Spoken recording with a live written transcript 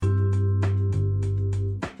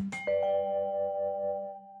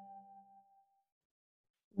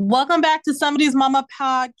Welcome back to Somebody's Mama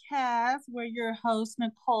podcast. We're your host,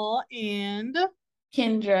 Nicole,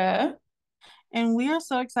 Kendra. and we are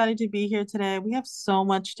so excited to be here today. We have so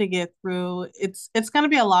much to get through. It's gonna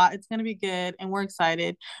be a lot. It's gonna be good, and we're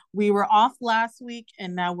excited. We were off last week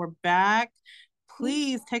and now we're back.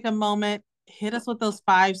 Please take a moment, hit us with those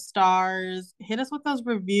 5 stars, hit us with those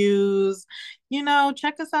reviews.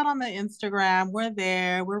 Check us out on the Instagram. We're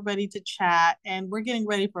there, we're ready to chat, and we're getting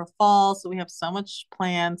ready for fall. So we have so much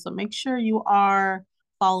planned. So make sure you are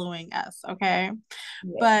following us, okay?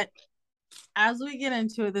 Yes. But as we get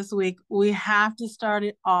into it this week, we have to start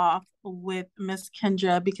it off with Miss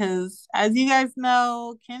Kendra because, as you guys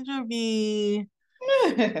know, Kendra be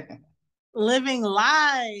living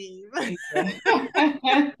live.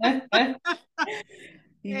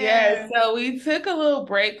 Yeah, And so we took a little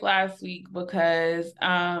break last week because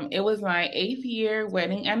it was my 8th year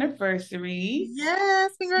wedding anniversary.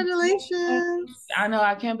 yes, Yes. congratulations. I know,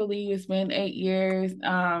 I can't believe it's been 8 years.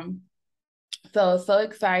 So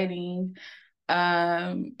exciting.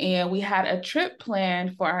 And we had a trip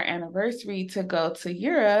planned for our anniversary to go to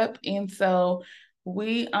Europe. And so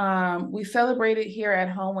we celebrated here at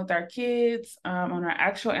home with our kids on our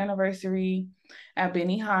actual anniversary at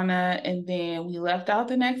Benihana. And then we left out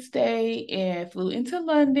the next day and flew into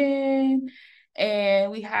London.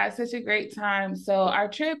 And we had such a great time. So our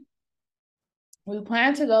trip, we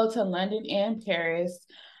planned to go to London and Paris.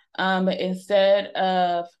 But instead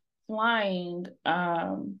of flying,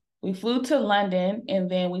 we flew to London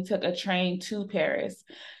and then we took a train to Paris.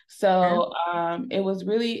 Okay. So it was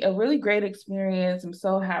really a really great experience. I'm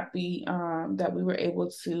so happy that we were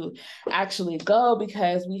able to actually go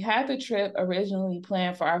because we had the trip originally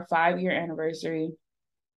planned for our 5 year anniversary,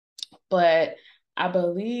 but I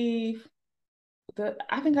believe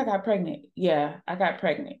I think I got pregnant. Yeah, I got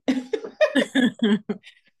pregnant.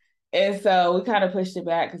 And so we kind of pushed it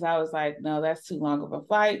back because I was like, no, that's too long of a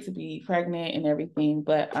flight to be pregnant and everything.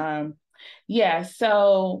 But yeah,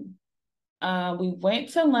 so we went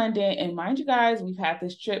to London, and mind you guys, we've had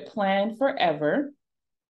this trip planned forever.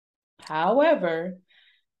 However,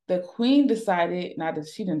 the queen decided, not that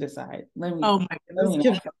she didn't decide. Oh my Let goodness,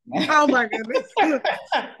 me Kendra. Oh my goodness.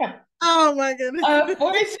 not. Oh my goodness.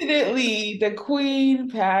 Unfortunately, the queen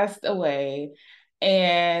passed away,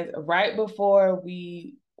 and right before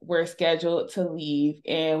we were scheduled to leave,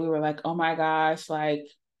 and we were like, "Oh my gosh, like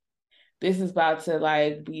this is about to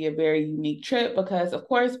like be a very unique trip," because of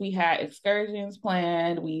course we had excursions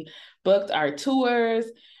planned, we booked our tours.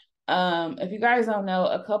 If you guys don't know,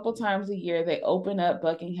 a couple times a year they open up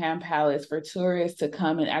Buckingham Palace for tourists to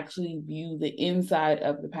come and actually view the inside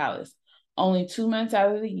of the palace. Only 2 months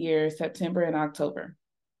out of the year, September and October.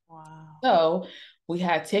 Wow. So we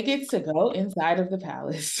had tickets to go inside of the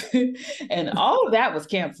palace, and all of that was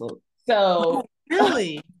canceled. Oh, So,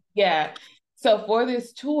 really? yeah. So for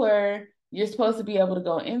this tour, you're supposed to be able to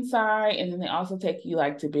go inside, and then they also take you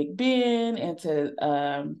like to Big Ben and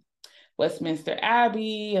to Westminster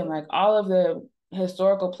Abbey and like all of the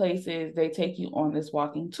historical places. They take you on this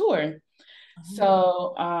walking tour. Oh.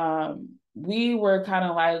 So we were kind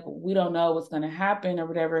of like, we don't know what's going to happen or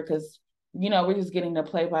whatever, because, we're just getting the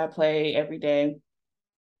play by play every day.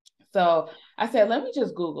 So I said, let me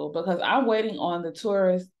just Google because I'm waiting on the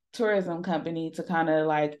tourism company to kind of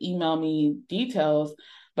like email me details.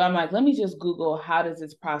 But I'm like, let me just Google how does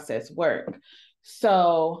this process work?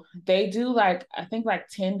 So they do like, I think like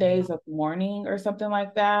 10 days of mourning or something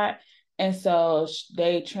like that. And so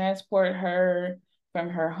they transport her from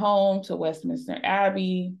her home to Westminster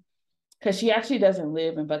Abbey because she actually doesn't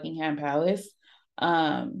live in Buckingham Palace.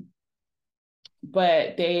 Um,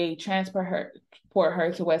 but they transport her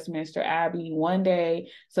to Westminster Abbey one day.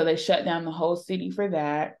 So they shut down the whole city for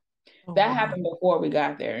that. Oh, That wow. happened before we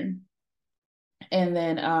got there. And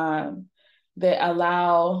then they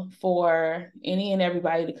allow for any and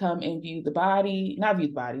everybody to come and view the body, not view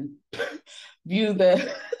the body, view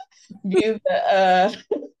the view the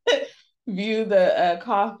view the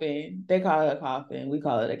coffin. They call it a coffin. We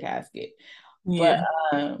call it a casket. But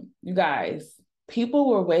Yeah. you guys, people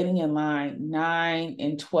were waiting in line 9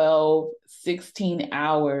 and 12, 16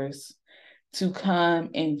 hours to come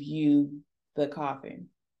and view the coffin.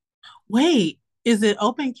 Wait, is it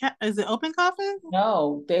open coffin?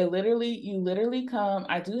 No, you literally come.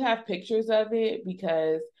 I do have pictures of it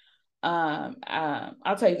because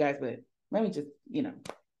I'll tell you guys, but let me just,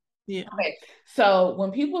 Yeah. Okay. So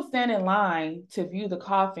when people stand in line to view the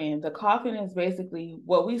coffin is basically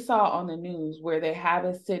what we saw on the news where they have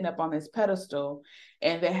it sitting up on this pedestal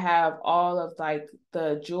and they have all of like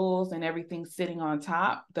the jewels and everything sitting on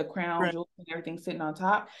top, the crown Right. jewels and everything sitting on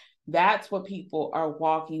top. That's what people are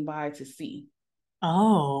walking by to see.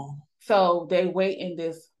 Oh. So they wait in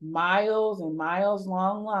this miles and miles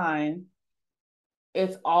long line.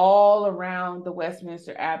 It's all around the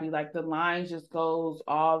Westminster Abbey. Like the line just goes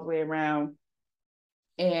all the way around.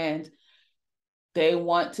 And they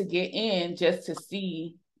want to get in just to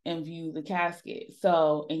see and view the casket.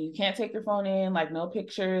 So, and you can't take your phone in, like no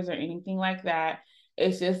pictures or anything like that.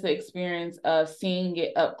 It's just the experience of seeing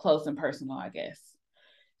it up close and personal, I guess.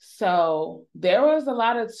 So there was a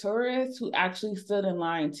lot of tourists who actually stood in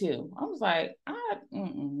line too. I was like,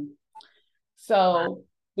 mm-mm. So,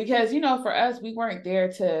 because, for us, we weren't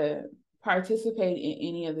there to participate in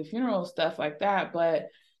any of the funeral stuff like that, but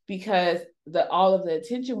because all of the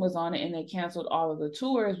attention was on it and they canceled all of the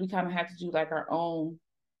tours, we kind of had to do like our own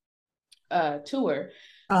tour.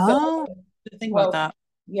 So, Oh, think about well, that.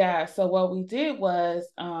 yeah. So what we did was,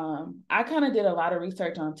 I kind of did a lot of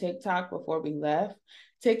research on TikTok before we left.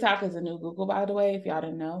 TikTok is a new Google, by the way, if y'all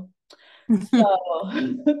didn't know. So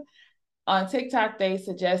on TikTok, they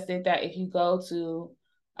suggested that if you go to,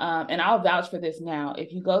 and I'll vouch for this now,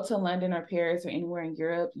 if you go to London or Paris or anywhere in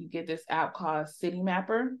Europe, you get this app called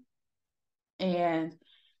Citymapper. And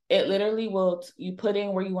it literally will, you put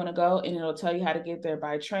in where you want to go and it'll tell you how to get there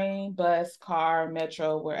by train, bus, car,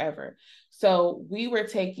 metro, wherever. So we were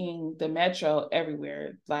taking the metro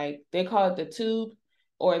everywhere. Like they call it the tube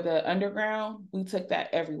or the underground. We took that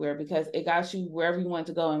everywhere because it got you wherever you want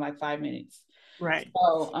to go in like 5 minutes. Right.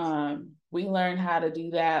 So we learned how to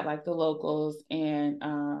do that like the locals. And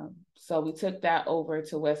so we took that over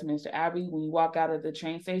to Westminster Abbey. When you walk out of the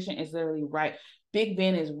train station, it's literally right. Big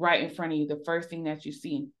Ben is right in front of you, the first thing that you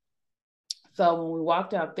see. So when we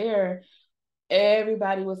walked out there,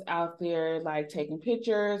 everybody was out there like taking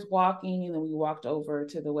pictures, walking, and then we walked over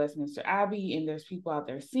to the Westminster Abbey, and there's people out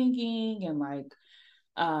there singing, and like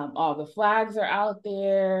all the flags are out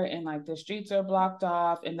there, and like the streets are blocked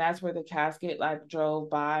off, and that's where the casket like drove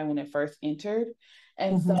by when it first entered.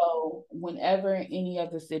 And Mm-hmm. so whenever any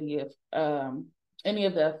of the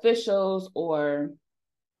officials or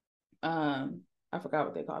I forgot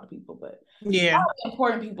what they call the people, but Yeah.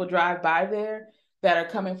 important people drive by there that are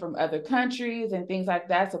coming from other countries and things like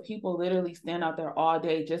that. So people literally stand out there all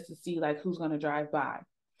day just to see like who's going to drive by.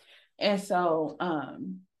 And so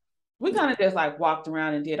we kind of just like walked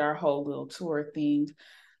around and did our whole little tour thing.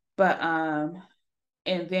 But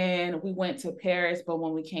and then we went to Paris, but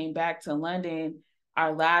when we came back to London,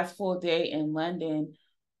 our last full day in London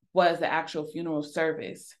was the actual funeral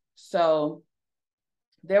service. So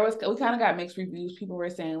we kind of got mixed reviews. People were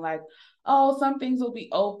saying like, oh, some things will be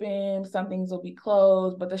open, some things will be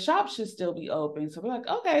closed, but the shop should still be open. So we're like,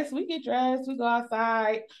 okay, so we get dressed, we go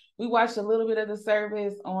outside, we watched a little bit of the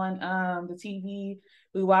service on the TV.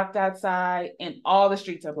 We walked outside and all the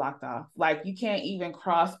streets are blocked off. Like you can't even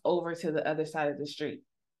cross over to the other side of the street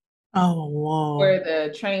Oh, whoa. where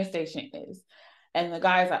the train station is. And the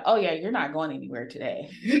guy's like, oh yeah, you're not going anywhere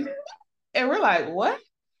today. And we're like, what?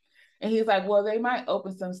 And he's like, well, they might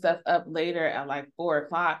open some stuff up later at like 4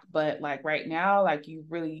 o'clock, but like right now, like you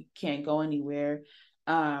really can't go anywhere.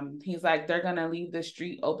 He's like, they're gonna leave the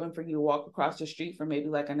street open for you to walk across the street for maybe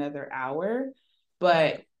like another hour,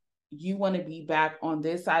 but you want to be back on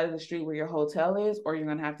this side of the street where your hotel is, or you're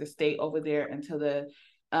gonna have to stay over there until the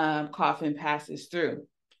coffin passes through.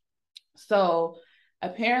 So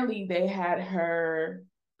apparently they had her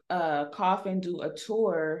coffin do a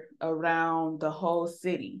tour around the whole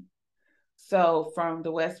city. So from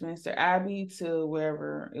the Westminster Abbey to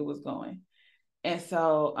wherever it was going. And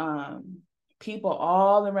so people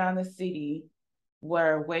all around the city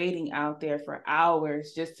were waiting out there for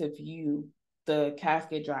hours just to view the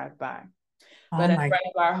casket drive by. Oh But in my. front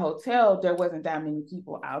of our hotel, there wasn't that many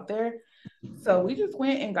people out there. So we just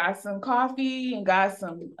went and got some coffee and got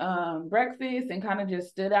some breakfast and kind of just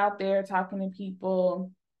stood out there talking to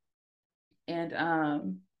people. And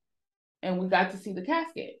we got to see the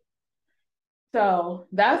casket. So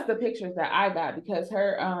that's the pictures that I got because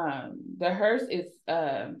the hearse is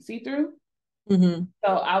see-through. Mm-hmm. So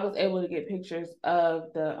I was able to get pictures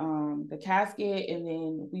of the casket, and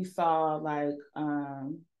then we saw like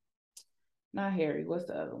not Harry, what's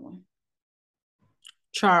the other one?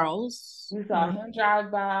 Charles. We saw him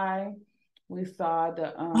drive by. We saw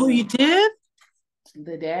Oh, you did?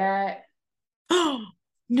 the dad.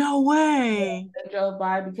 No way. That drove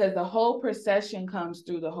by because the whole procession comes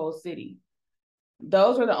through the whole city.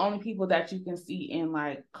 Those are the only people that you can see in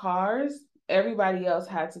like cars. Everybody else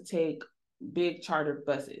had to take big chartered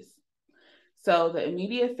buses. So the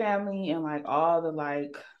immediate family and like all the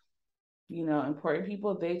like, important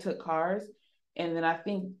people, they took cars. And then I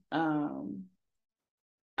think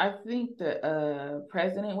the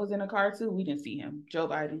president was in a car too. We didn't see him, Joe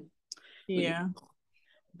Biden. Yeah.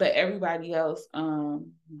 but everybody else,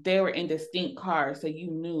 they were in distinct cars, so you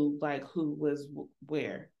knew like who was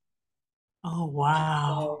where. Oh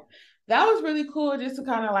wow. So that was really cool just to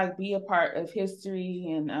kind of like be a part of history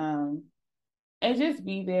and just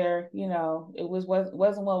be there. You know, it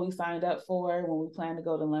wasn't what we signed up for when we planned to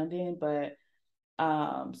go to London, but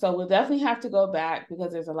so we'll definitely have to go back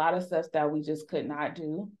because there's a lot of stuff that we just could not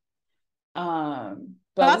do. But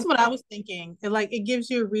That's what I was thinking. It gives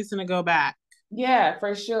you a reason to go back. yeah,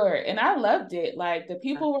 for sure. And I loved it. Like the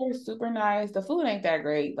people were super nice. The food ain't that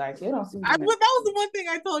great. Like they don't season That was the one thing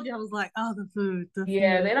I told you. I was like, oh, the food, the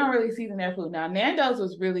Yeah, food. they don't really season their food. Now, Nando's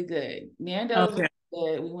was really good. Nando's was Okay.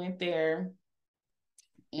 good. We went there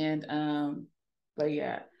and but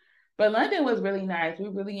yeah. But London was really nice. We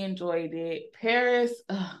really enjoyed it. Paris,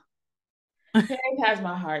 Paris has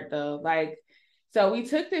my heart though. Like, so we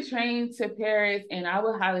took the train to Paris, and I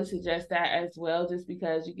would highly suggest that as well, just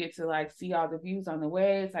because you get to like see all the views on the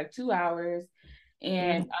way. It's like 2 hours.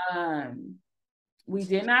 And we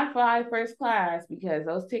did not fly first class because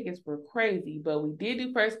those tickets were crazy, but we did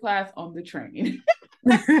do first class on the train.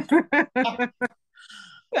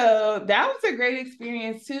 So that was a great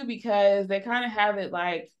experience too, because they kind of have it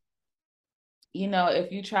like, you know,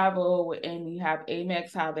 if you travel and you have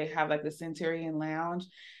Amex, how they have like the Centurion Lounge,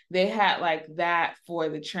 they had like that for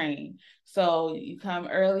the train. So you come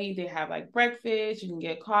early, they have like breakfast, you can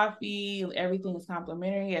get coffee, everything is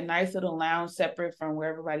complimentary, a nice little lounge separate from where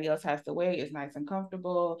everybody else has to wait. It's nice and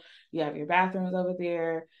comfortable. You have your bathrooms over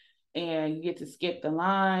there, and you get to skip the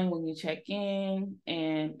line when you check in.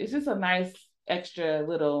 And it's just a nice extra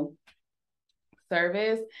little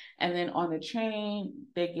service. And then on the train,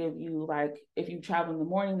 they give you like, if you travel in the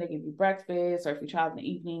morning, they give you breakfast, or if you travel in the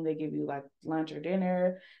evening, they give you like lunch or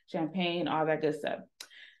dinner, champagne, all that good stuff.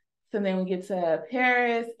 So then we get to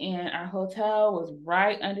Paris, and our hotel was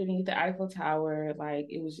right underneath the Eiffel Tower. Like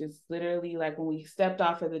it was just literally like when we stepped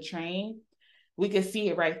off of the train, we could see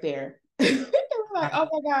it right there. Like, oh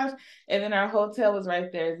my gosh. And then our hotel was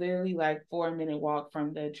right there, literally like 4 minute walk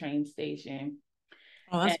from the train station.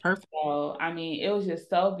 Oh, that's And perfect. so, I mean, it was just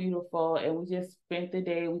so beautiful. And we just spent the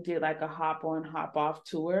day, we did like a hop on, hop off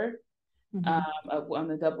tour um, Mm-hmm. on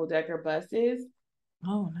the double decker buses.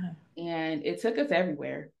 Oh, no. And it took us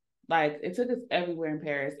everywhere. Like, it took us everywhere in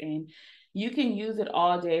Paris. And you can use it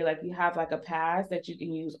all day. Like, you have like a pass that you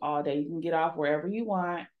can use all day. You can get off wherever you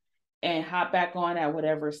want and hop back on at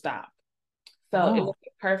whatever stop. So, it Oh. was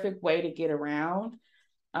a perfect way to get around.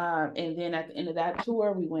 And then at the end of that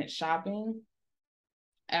tour, we went shopping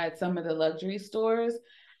at some of the luxury stores.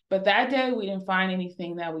 But that day we didn't find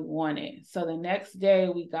anything that we wanted. So the next day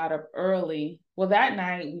we got up early. Well, that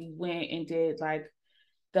night we went and did like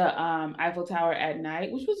the Eiffel Tower at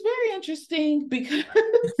night, which was very interesting because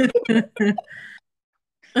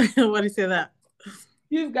What do you say that?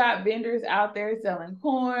 you've got vendors out there selling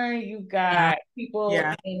corn, you've got people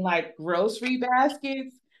Yeah. in like grocery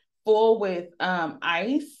baskets full with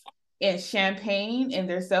ice and champagne, and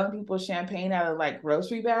they're selling people champagne out of like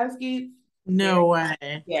grocery baskets. Very No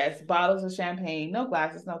way. Yes, bottles of champagne, no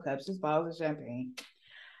glasses, no cups, just bottles of champagne.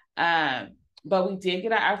 Um, but we did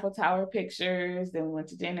get our Eiffel Tower pictures. Then we went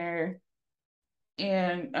to dinner,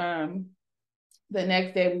 and the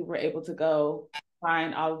next day we were able to go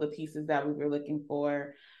find all of the pieces that we were looking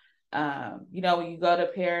for. You know, when you go to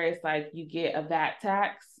Paris, like you get a VAT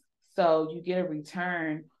tax, so you get a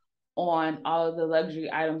return on all of the luxury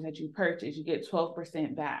items that you purchase. You get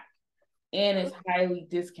 12% back, and it's highly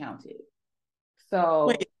discounted.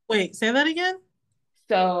 So Wait, say that again?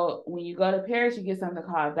 So when you go to Paris, you get something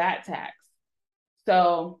called VAT tax.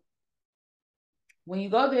 So when you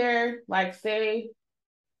go there, like say,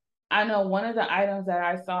 I know one of the items that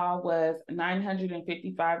I saw was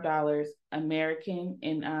 $955 American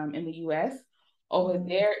in the US. Over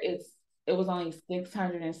there, it was only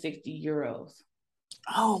 660 euros.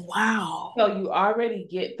 Oh, wow. So you already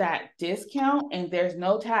get that discount, and there's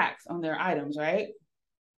no tax on their items, right?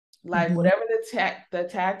 Like Mhm. whatever the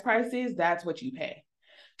tag price is, that's what you pay.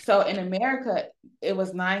 So in America, it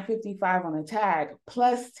was $9.55 on the tag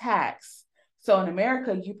plus tax. So in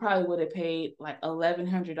America, you probably would have paid like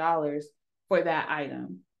 $1,100 for that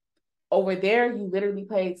item. Over there, you literally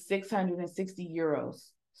paid 660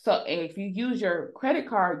 euros. So if you use your credit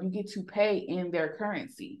card, you get to pay in their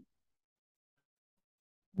currency.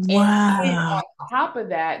 And Wow. on top of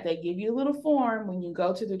that, they give you a little form when you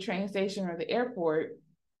go to the train station or the airport.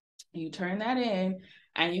 You turn that in,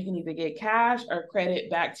 and you can either get cash or credit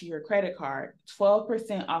back to your credit card,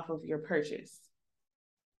 12% off of your purchase.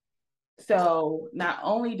 So not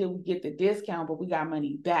only did we get the discount, but we got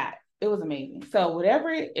money back. It was amazing. So whatever,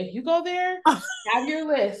 if you go there, have your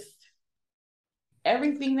list.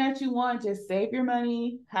 everything that you want, just save your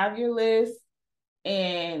money, have your list,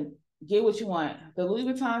 and get what you want. The Louis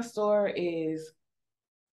Vuitton store is,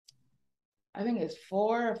 I think it's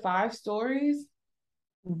 4 or 5 stories.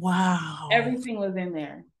 Wow. Everything was in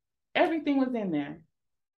there. Everything was in there.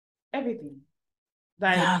 Everything.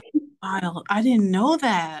 Like, That's wild. I didn't know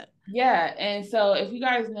that. yeah. And so if you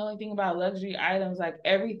guys know anything about luxury items, like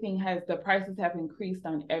everything has, the prices have increased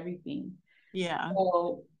on everything. Yeah.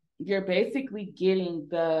 So you're basically getting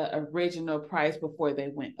the original price before they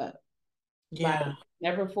went up. Like Yeah.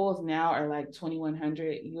 Neverfulls now are like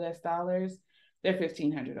 2,100 US dollars. They're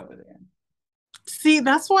 1,500 over there. See,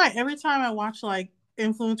 that's why every time I watch like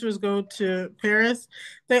influencers go to Paris,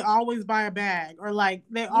 they always buy a bag or like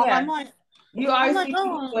they all Yeah. You I'm always like, see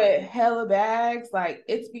people oh, with hella bags. Like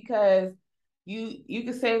it's because you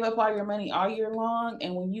can save up all your money all year long,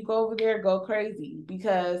 and when you go over there, go crazy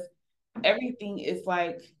because everything is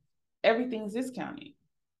like everything's discounted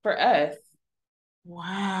for us. Yeah,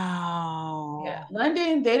 wow.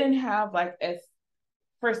 London they didn't have like as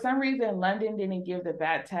for some reason London didn't give the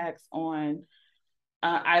VAT tax on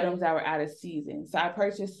items that were out of season. So I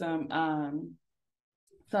purchased some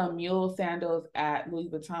mule sandals at Louis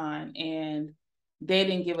Vuitton, and they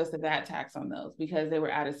didn't give us a VAT tax on those because they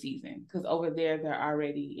were out of season. Because over there they're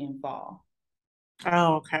already in fall.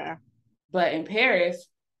 Oh, okay. But in Paris,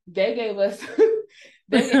 they gave us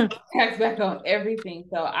they gave us tax back on everything.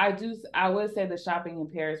 So I would say the shopping in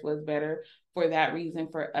Paris was better for that reason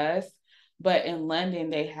for us. But in London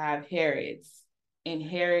they have Harrods, and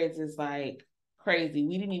Harrods is like crazy.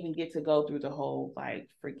 We didn't even get to go through the whole like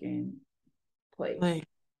freaking place. Like,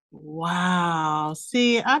 wow.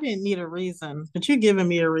 See, I didn't need a reason, but you're giving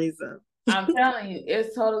me a reason. I'm telling you,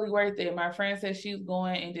 it's totally worth it. My friend said she's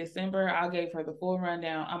going in December. I gave her the full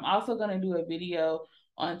rundown. I'm also going to do a video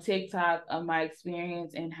on TikTok of my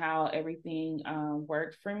experience and how everything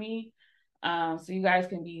worked for me. So you guys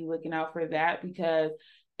can be looking out for that because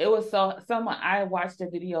it was someone I watched a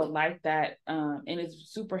video like that and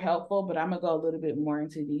it's super helpful, but I'm gonna go a little bit more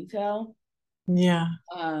into detail Yeah.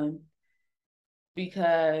 um,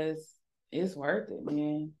 because it's worth it,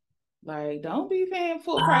 man. Like, don't be paying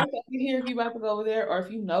full Wow. price over here if you about to go over there, or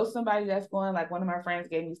if you know somebody that's going. Like one of my friends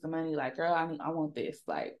gave me some money. Like, girl, I want this.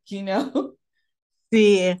 Like, you know.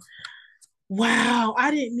 See, wow.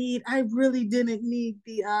 I really didn't need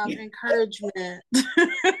the encouragement.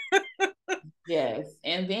 Yes,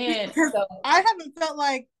 and then Because so I haven't felt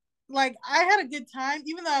like I had a good time,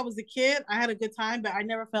 even though I was a kid, I had a good time, but I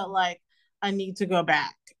never felt like I need to go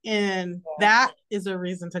back. And yeah, that is a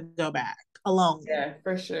reason to go back alone. yeah,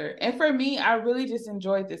 for sure. And for me, I really just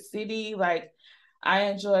enjoyed the city. Like, I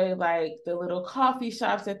enjoy like the little coffee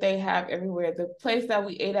shops that they have everywhere. The place that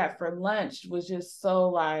we ate at for lunch was just so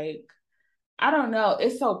like I don't know.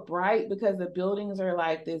 It's so bright because the buildings are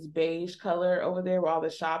like this beige color over there where all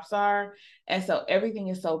the shops are. And so everything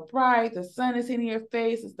is so bright. The sun is hitting your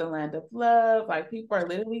face. It's the land of love. Like people are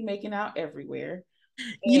literally making out everywhere.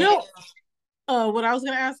 You And know, what I was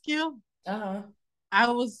gonna ask you? uh-huh. I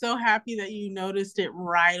was so happy that you noticed it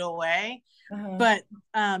right away. Uh-huh. But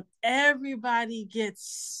everybody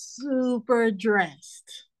gets super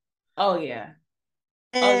dressed. Oh yeah.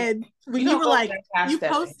 Oh yeah. And when You you don't were go like, there half you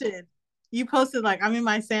stepping. posted, you posted like I'm in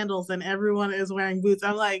my sandals and everyone is wearing boots.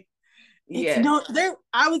 I'm like, it's Yes. no there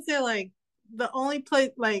I would say like the only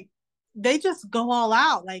place like they just go all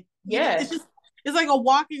out. Like you just Yes. it's like a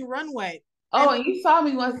walking runway. Oh, And and you saw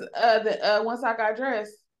me once I got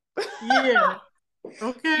dressed. yeah,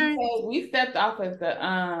 okay. Because we stepped off of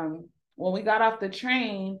the when we got off the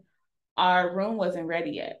train, our room wasn't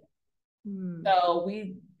ready yet. Hmm. So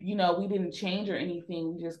we didn't change or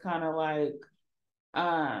anything. We just kind of like,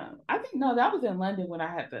 I think no, that was in London when I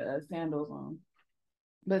had the sandals on.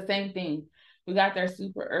 But same thing. We got there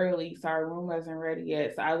super early, so our room wasn't ready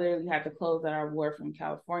yet. So I literally had the clothes that I wore from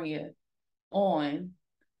California on,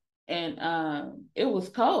 and it was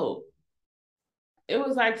cold. It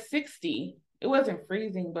was like 60. It wasn't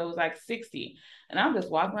freezing, but it was like 60. And I'm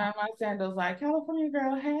just walking around my sandals like, California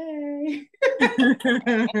girl, hey.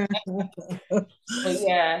 But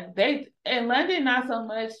yeah, they in London not so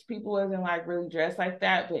much. People wasn't like really dressed like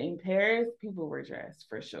that, but in Paris, people were dressed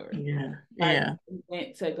for sure. Yeah, Like yeah. we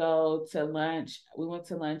went to go to lunch. We went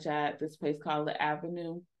to lunch at this place called the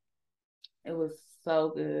Avenue. It was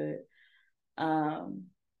so good. Um,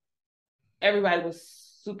 everybody was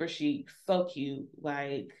super chic, so cute.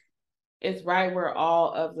 Like it's right where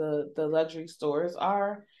all of the luxury stores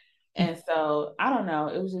are. And so I don't know,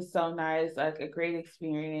 it was just so nice, like a great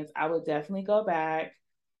experience. I would definitely go back.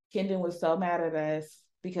 Kendon was so mad at us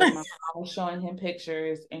because my mom was showing him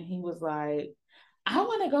pictures and he was like, I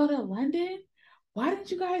want to go to London, why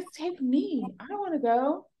didn't you guys take me? I want to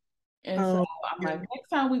go. And so Oh, I'm yeah. like, next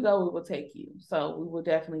time we go, we will take you. So we will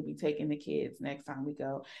definitely be taking the kids next time we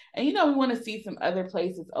go. And you know, we want to see some other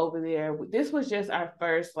places over there. This was just our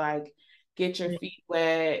first like get your feet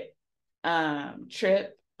wet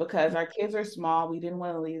trip because our kids are small. We didn't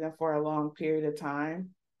want to leave them for a long period of time.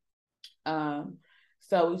 Um,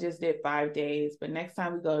 so we just did 5 days. But next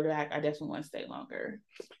time we go back, I definitely want to stay longer.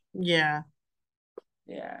 Yeah.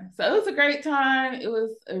 Yeah. So it was a great time. It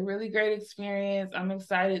was a really great experience. I'm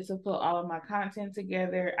excited to put all of my content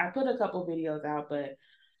together. I put a couple videos out, but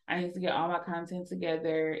I need to get all my content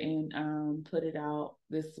together and put it out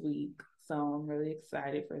this week. So I'm really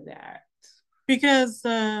excited for that. Because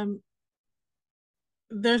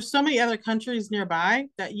there's so many other countries nearby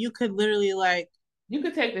that you could literally like, You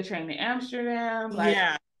could take the train to Amsterdam, like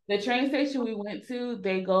yeah, the train station we went to,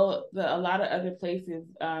 they go a lot of other places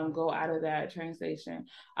go out of that train station.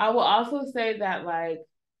 I will also say that like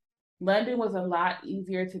London was a lot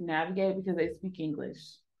easier to navigate because they speak English.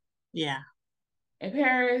 yeah. In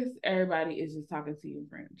Paris, everybody is just talking to you in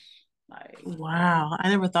French. Like, Wow, I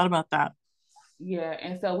never thought about that. yeah.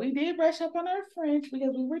 And so we did brush up on our French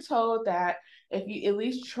because we were told that if you at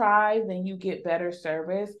least try, then you get better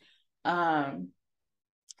service. Um,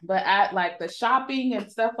 but at like the shopping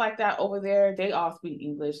and stuff like that over there, they all speak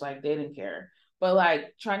English, like they didn't care. But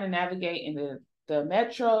like trying to navigate in the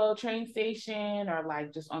metro train station or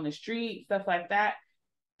like just on the street, stuff like that,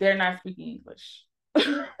 they're not speaking English.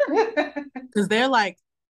 Because they're like,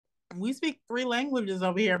 we speak 3 languages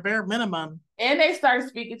over here, bare minimum. And they start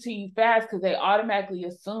speaking to you fast because they automatically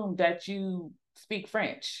assume that you speak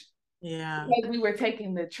French. Yeah. Because we were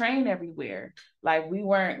taking the train everywhere. Like we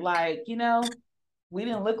weren't like, we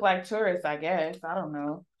didn't look like tourists, I guess. I don't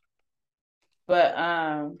know. But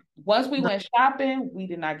once we went shopping, we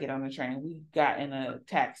did not get on the train. We got in a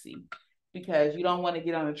taxi because you don't want to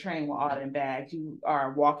get on a train with all them bags. You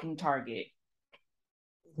are a walking target.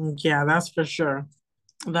 Yeah, that's for sure.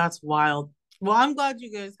 That's wild. Well, I'm glad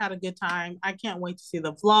you guys had a good time. I can't wait to see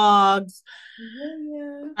the vlogs.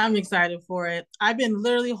 Yeah. I'm excited for it. I've been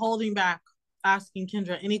literally holding back asking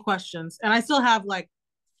Kendra any questions, and I still have like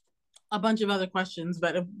a bunch of other questions.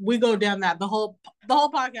 But if we go down that, the whole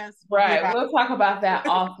podcast will be Right. about. We'll talk about that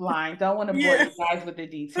offline. Don't want to bore Yeah. you guys with the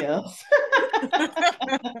details.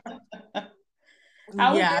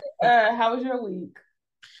 Yeah. How was your week?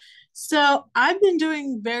 So I've been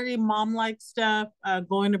doing very mom-like stuff,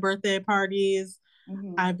 going to birthday parties.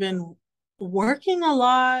 Mm-hmm. I've been working a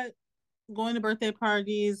lot, going to birthday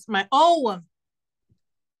parties.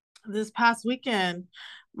 This past weekend,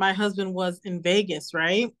 my husband was in Vegas,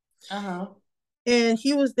 right? Uh-huh. And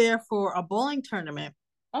he was there for a bowling tournament.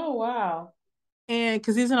 Oh wow. And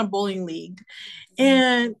because he's in a bowling league.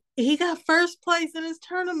 And he got first place in his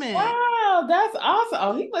tournament. Wow, that's awesome.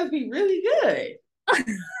 Oh, he must be really good.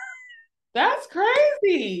 That's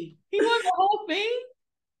crazy. He won the whole thing?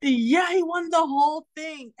 Yeah, he won the whole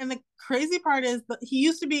thing. And the crazy part is that he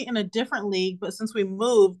used to be in a different league, but since we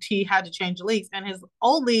moved, he had to change leagues. And his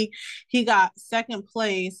old league, he got second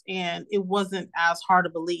place, and it wasn't as hard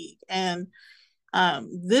of a league. And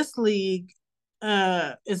this league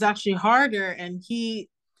is actually harder. And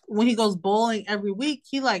when he goes bowling every week,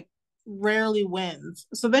 he like rarely wins.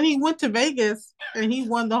 So then he went to Vegas and he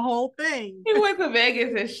won the whole thing. He went to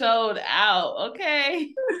Vegas and showed out. Okay.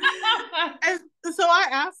 And so I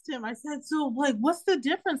asked him, I said, so like, what's the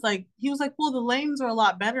difference? Like, he was like, well, the lanes are a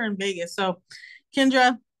lot better in Vegas. So,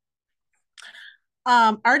 Kendra,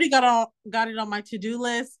 I already got it on my to-do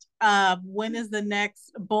list. When is the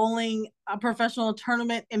next bowling professional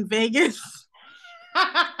tournament in Vegas?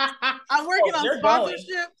 I'm working on You're going.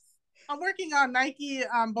 sponsorships. I'm working on Nike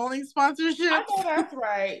bowling sponsorships. I know that's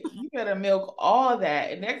right. You better milk all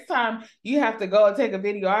that. And next time you have to go and take a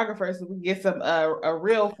videographer so we can get some a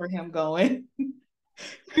reel for him going.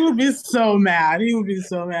 He would be so mad. He would be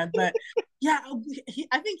so mad. But yeah,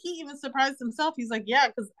 I think he even surprised himself. He's like, yeah,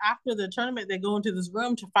 because after the tournament, they go into this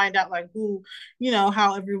room to find out like who,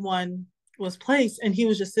 how everyone was placed. And he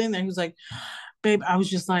was just sitting there. He was like, babe, I was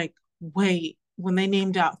just like, wait, when they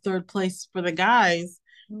named out third place for the guys,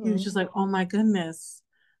 he was just like, oh my goodness,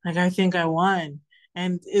 like I think I won.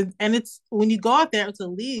 And it's when you go out there, it's a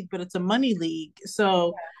league, but it's a money league.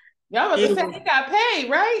 So Y'all about to say he got paid,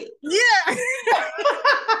 right? yeah.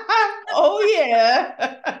 Oh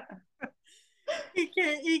yeah. He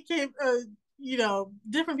came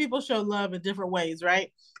different people show love in different ways,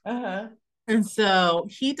 right? Uh-huh. And so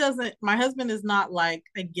my husband is not like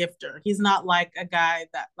a gifter. He's not like a guy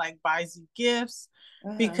that like buys you gifts,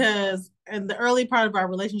 because in the early part of our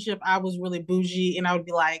relationship, I was really bougie and I would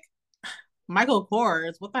be like, Michael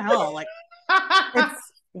Kors, what the hell? Like,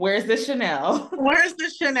 It's Where's the Chanel? where's the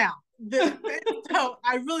Chanel? So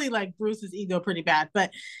I really like Bruce's ego pretty bad,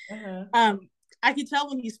 but Uh-huh. um, I could tell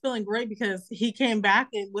when he's feeling great because he came back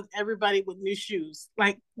with everybody with new shoes.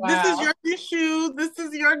 Like, this is Wow. your new shoe. This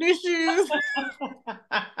is your new shoes.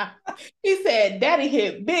 He said, Daddy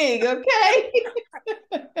hit big, okay?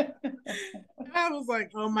 I was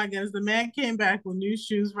like, oh my goodness, the man came back with new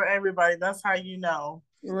shoes for everybody. That's how you know.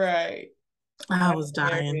 Right. I That's was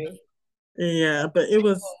dying. hilarious. Yeah, but it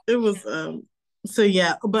was so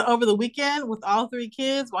yeah, but over the weekend with all three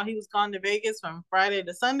kids while he was gone to Vegas from Friday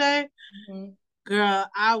to Sunday, Mhm. girl,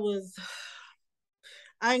 I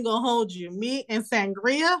ain't gonna hold you. Me and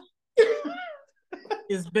Sangria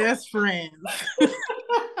is best friends.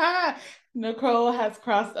 Nicole has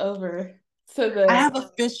crossed over to the I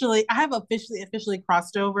have officially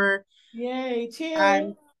crossed over. yay,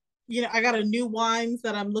 I'm chill. I got a new wines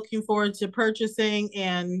that I'm looking forward to purchasing,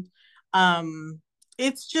 and um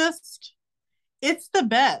it's just it's the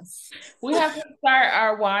best. We have to start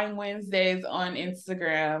our Wine Wednesdays on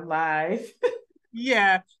Instagram live.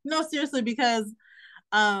 Yeah. No, seriously, because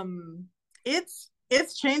um it's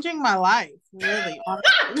changing my life, really,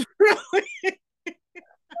 honestly. Really.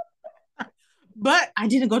 But I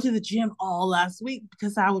didn't go to the gym all last week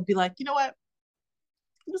because I would be like, you know what?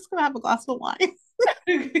 I'm just gonna have a glass of wine.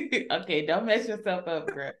 Okay, don't mess yourself up,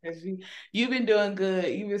 girl. Because you've been doing good.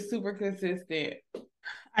 You've been super consistent.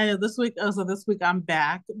 I know this week I'm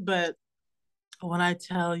back, but when I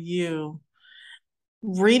tell you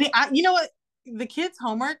reading, you know what? The kids'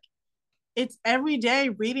 homework, it's every day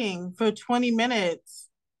reading for 20 minutes.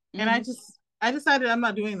 And Mhm. I decided I'm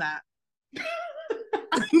not doing that.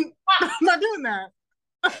 I'm not doing that.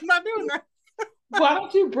 I'm not doing that. Why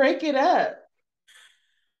don't you break it up?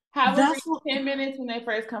 Have them read That's what 10 minutes when they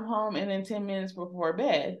first come home and then 10 minutes before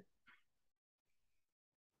bed.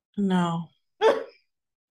 no.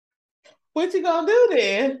 What you gonna do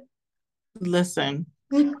then? Listen.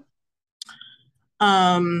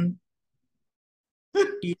 Um,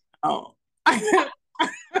 you know. I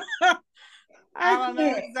I don't know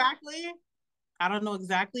can't. exactly. I don't know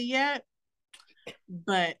exactly yet,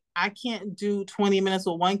 but I can't do 20 minutes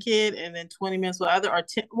with one kid and then 20 minutes with other or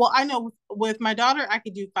 10. Well, I know with my daughter, I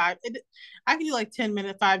could do I could do like 10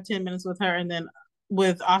 minutes with her. And then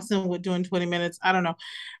with Austin, with doing 20 minutes. I don't know.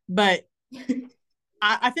 But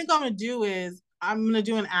I think what I'm going to do is I'm going to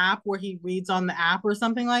do an app where he reads on the app or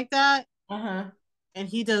something like that. Uh-huh. And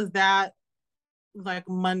he does that like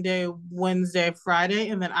Monday, Wednesday, Friday.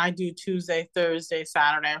 And then I do Tuesday, Thursday,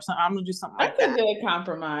 Saturday or something. I'm going to do something like That's a that. good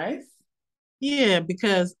compromise. Yeah,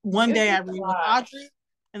 because one It's day I just a read with lot. Audrey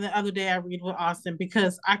and the other day I read with Austin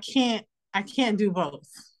because I can't do both.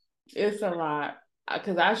 It's a lot.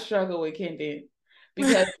 Because I struggle with Kendon.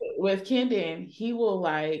 Because with Kendon, he will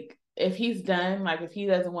like, if he's done, like if he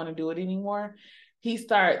doesn't want to do it anymore, he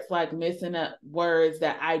starts like messing up words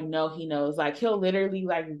that I know he knows. Like he'll literally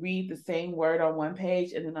like read the same word on one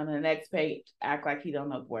page and then on the next page act like he don't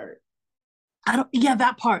know the word. I don't Yeah,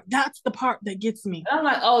 that part. That's the part that gets me. And I'm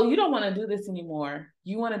like, oh, you don't want to do this anymore.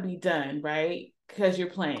 You want to be done, right? Because you're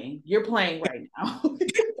playing. You're playing right now.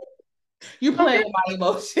 You're playing Okay. with my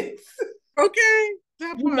emotions. Okay.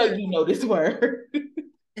 That part. You know this word.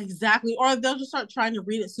 Exactly. Or they'll just start trying to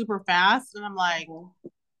read it super fast and I'm like,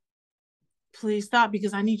 please stop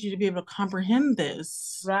because I need you to be able to comprehend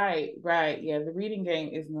this. Right, right. Yeah, the reading game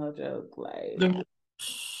is no joke. Like, The-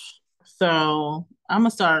 So I'm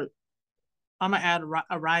gonna add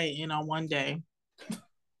a riot in on one day.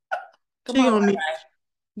 come She on, gonna need,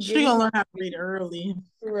 get she it gonna learn how to read early.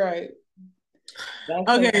 right. That's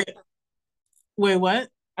Okay. hilarious. Wait, what?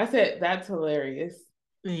 I said that's hilarious.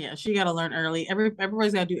 Yeah, she got to learn early.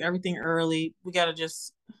 Everybody's got to do everything early. We got to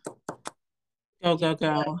just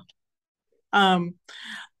go. Um,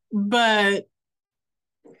 but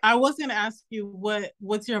I was gonna ask you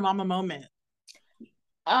what's your mama moment?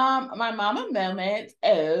 My mama moment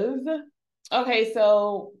is okay,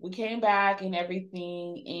 so we came back and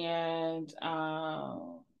everything, and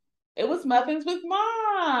it was muffins with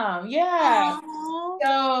mom. Yeah. Oh,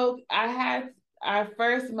 So I had our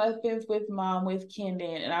first muffins with mom with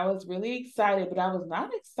Kendon, and I was really excited, but I was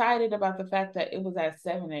not excited about the fact that it was at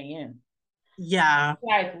 7 a.m. yeah.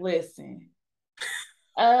 Like, listen,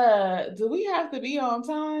 do we have to be on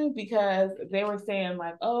time? Because they were saying,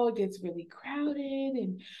 like, oh, it gets really crowded,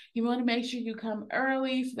 and you want to make sure you come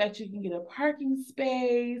early so that you can get a parking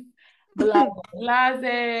space, blah, blah, blah.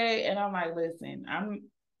 And I'm like, listen,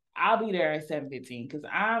 I'll be there at 7:15 because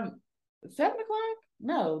I'm 7 o'clock.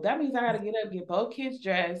 No, that means I got to get up, get both kids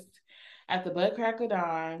dressed at the butt crack of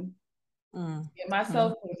dawn, Mm-hmm. get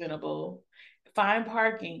myself presentable, find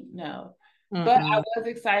parking. No. But I was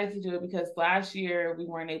excited to do it because last year we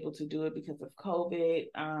weren't able to do it because of COVID.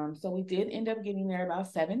 So we did end up getting there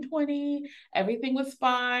about 7:20. Everything was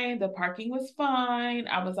fine. The parking was fine.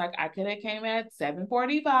 I was like, I could have came at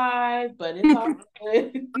 7:45, but it's all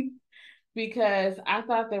good. Because I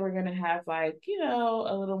thought they were gonna have like,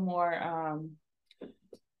 a little more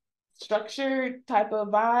structured type of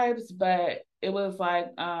vibes, but it was like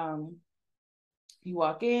you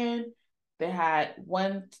walk in, they had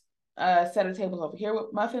one set of tables over here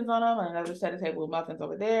with muffins on them, and another set of tables with muffins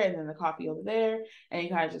over there, and then the coffee over there. And you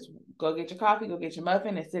kind of just go get your coffee, go get your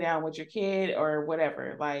muffin, and sit down with your kid or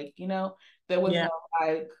whatever. Like, there was no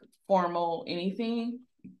like formal anything.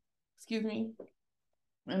 Excuse me.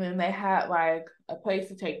 And then they had like a place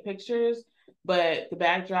to take pictures, but the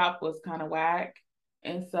backdrop was kind of whack.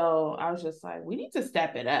 And so I was just like, we need to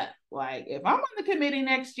step it up. Like, if I'm on the committee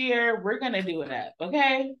next year, we're gonna do it up,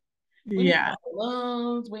 okay? We need some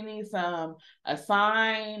balloons. We need a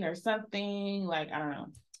sign or something. Like, I don't know.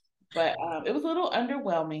 But it was a little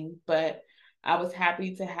underwhelming, but I was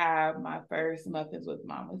happy to have my first muffins with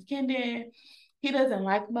Mama's Kendon. He doesn't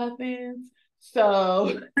like muffins.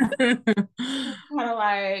 So kind of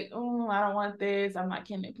like, oh, I don't want this. I'm like,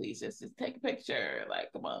 Kendon, please just take a picture.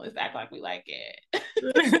 Like, come on, let's act like we like it.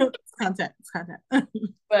 It's content.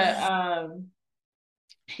 But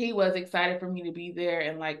he was excited for me to be there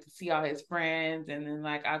and like to see all his friends. And then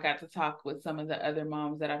like I got to talk with some of the other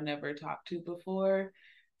moms that I've never talked to before.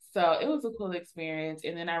 So it was a cool experience.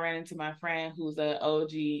 And then I ran into my friend who's an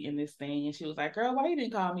OG in this thing. And she was like, girl, why you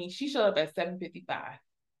didn't call me? She showed up at 7:55.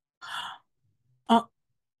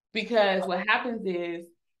 Because what happens is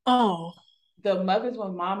the mothers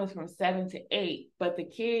with mom is from 7 to 8, but the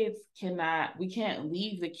kids we can't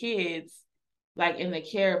leave the kids like in the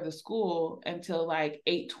care of the school until like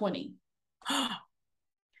 8:20.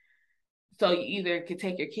 So you either could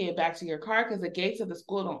take your kid back to your car because the gates of the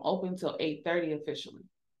school don't open until 8:30 officially.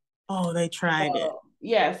 Oh, they tried it.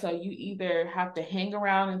 Yeah, so you either have to hang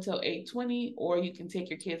around until 8:20 or you can take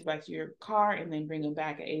your kids back to your car and then bring them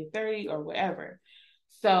back at 8:30 or whatever.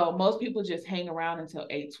 So most people just hang around until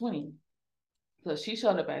 8:20. So she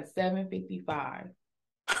showed up at 7:55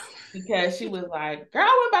 because she was like, girl,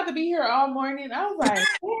 we're about to be here all morning. I was like,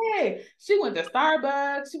 hey, she went to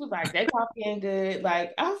Starbucks. She was like, that coffee ain't good.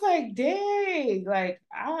 Like, I was like, dang, like,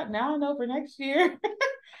 now I know for next year.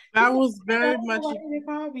 That was very much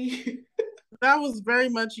that was very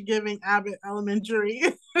much giving Abbott Elementary.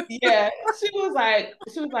 Yeah, she was like,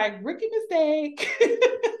 rookie mistake.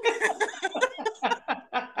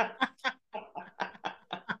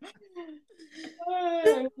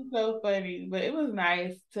 It was so funny, but it was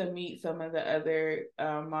nice to meet some of the other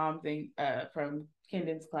moms from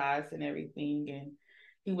Kendon's class and everything, and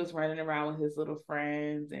he was running around with his little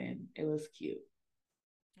friends, and it was cute.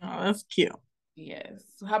 Oh, that's cute. Yes.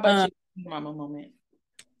 How about you, mama moment?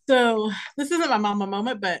 So this isn't my mama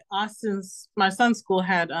moment, but my son's school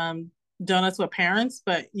had donuts with parents,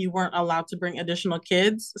 but you weren't allowed to bring additional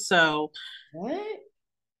kids. So what?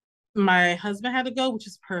 My husband had to go, which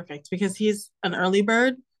is perfect because he's an early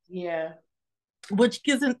bird. Yeah. Which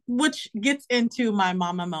gets into my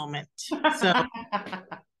mama moment. So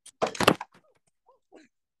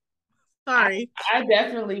sorry. I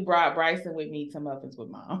definitely brought Bryson with me to Muffins with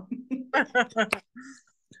Mom.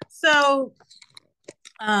 So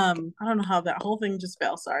I don't know how that whole thing just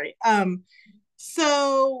fell. Sorry.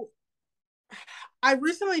 So I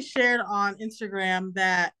recently shared on Instagram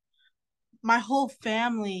that my whole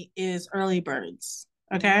family is early birds.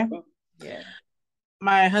 Okay. Yeah.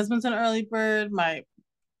 My husband's an early bird. My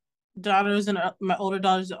older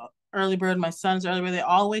daughter's an early bird. My son's early bird. They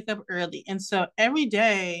all wake up early, and so every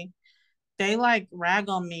day they like rag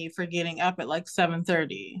on me for getting up at like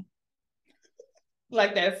 7:30.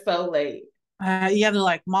 Like that's so late. Yeah, they're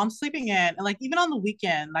like, mom's sleeping in. And like even on the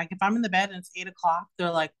weekend, like if I'm in the bed and it's 8 o'clock, they're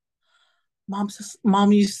like,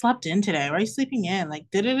 mom, you slept in today. Why are you sleeping in? Like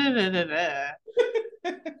da da da da da.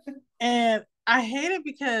 And I hate it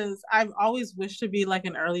because I've always wished to be like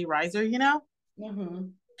an early riser, you know? Mm-hmm.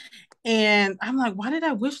 And I'm like, why did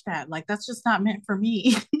I wish that? Like that's just not meant for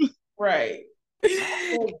me. Right.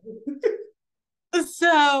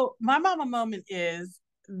 So my mama moment is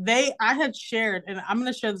I had shared, and I'm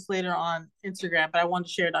going to share this later on Instagram, but I wanted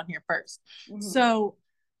to share it on here first. Mm-hmm. So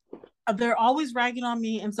they're always ragging on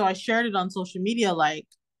me. And so I shared it on social media, like,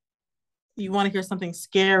 you want to hear something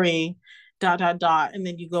scary, ... And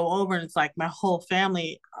then you go over and it's like, my whole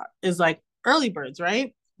family is like early birds,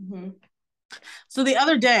 right? Mm-hmm. So the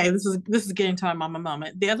other day, this is getting to my mama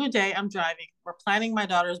moment. The other day I'm driving, we're planning my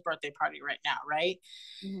daughter's birthday party right now, right?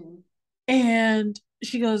 Mm-hmm. And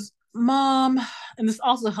she goes, Mom, and this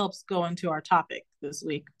also helps go into our topic this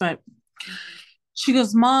week, but she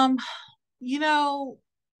goes, Mom, you know,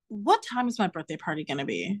 what time is my birthday party gonna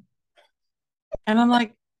be? And I'm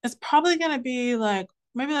like, it's probably gonna be like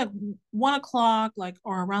maybe like 1 o'clock, like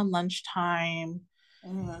or around lunchtime.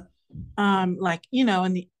 Uh-huh. Like, in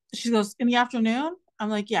the she goes, in the afternoon? I'm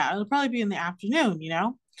like, yeah, it'll probably be in the afternoon.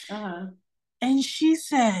 Uh-huh. And she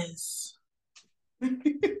says,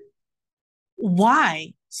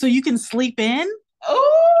 why? So you can sleep in?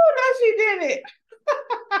 Oh, no, she did it.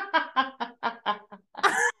 I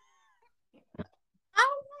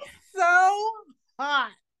was so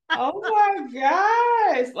hot. Oh my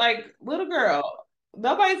gosh. Like, little girl,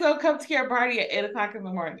 nobody's gonna come to your party at 8 o'clock in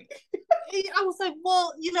the morning. I was like,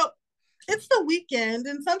 well, it's the weekend,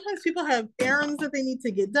 and sometimes people have errands that they need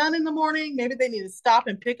to get done in the morning. Maybe they need to stop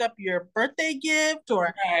and pick up your birthday gift,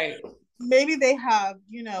 or Right. maybe they have,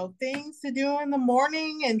 things to do in the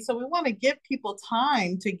morning. And so we want to give people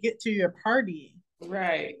time to get to your party.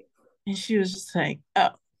 Right. And she was just like,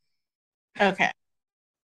 oh, okay.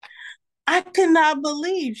 I could not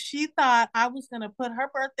believe she thought I was going to put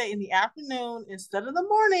her birthday in the afternoon instead of the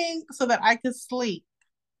morning so that I could sleep.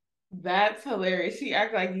 That's hilarious. She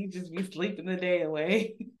act like you just be sleeping the day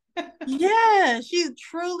away. Yeah, she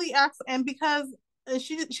truly acts, and because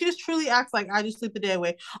she just truly acts like I just sleep the day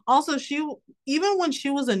away. Also, she even when she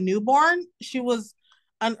was a newborn, she was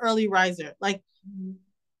an early riser. Like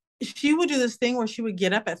she would do this thing where she would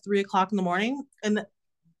get up at 3 o'clock in the morning, and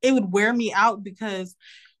it would wear me out because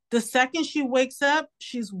the second she wakes up,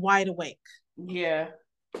 she's wide awake. Yeah.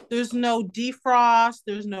 There's no defrost,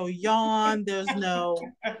 there's no yawn, there's no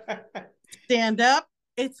stand up.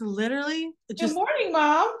 It's literally Good just, morning,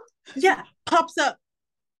 Mom. yeah, pops up.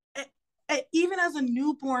 Even as a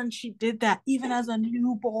newborn, she did that, even as a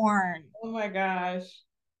newborn. Oh my gosh.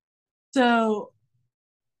 So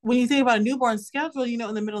when you think about a newborn schedule, in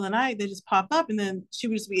the middle of the night, they just pop up, and then she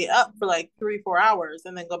would just be up for like 3, 4 hours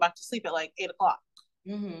and then go back to sleep at like 8 o'clock.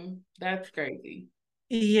 That's crazy.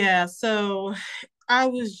 Yeah. So I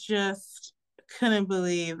was just couldn't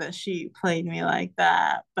believe that she played me like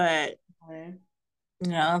that. But Okay.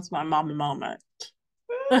 yeah, that's my mama moment.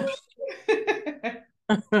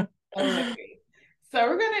 Hilarious. So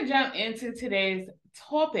we're gonna jump into today's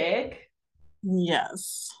topic.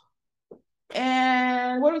 Yes.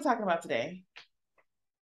 And what are we talking about today?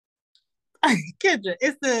 Kendra,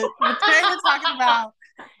 today we're talking about,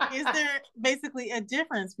 is there basically a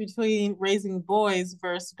difference between raising boys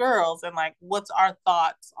versus girls, and like what's our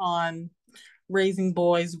thoughts on raising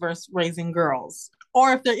boys versus raising girls,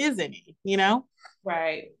 or if there is any.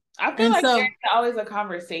 Right. I feel And like there's so, always a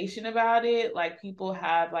conversation about it. Like people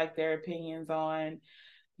have like their opinions on,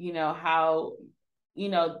 how,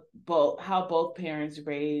 both parents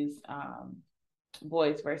raise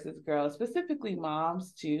boys versus girls, specifically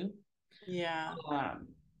moms too. yeah. Um,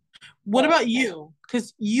 What but about you?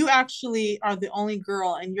 Because you actually are the only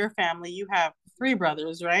girl in your family. You have three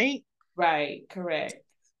brothers, right? right, correct.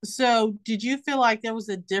 So did you feel like there was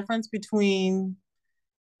a difference between,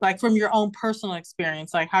 like, from your own personal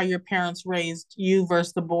experience, like how your parents raised you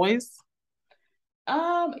versus the boys?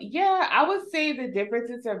 Yeah, I would say the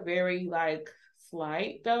differences are very like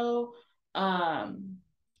slight though. Um,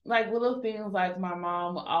 like little things like my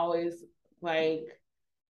mom always like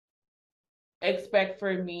expect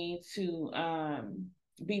for me to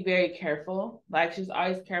be very careful. Like she's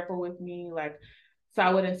always careful with me, like so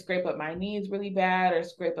I wouldn't scrape up my knees really bad or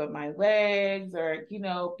scrape up my legs or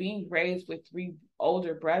being raised with three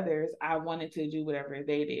older brothers, I wanted to do whatever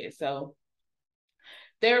they did. So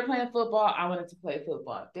they were playing football, I wanted to play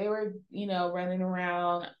football. If they were, running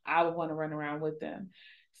around, I would want to run around with them.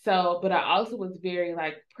 So, but I also was very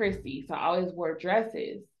like prissy. So I always wore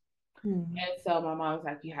dresses. Hmm. And so my mom was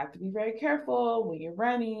like, you have to be very careful when you're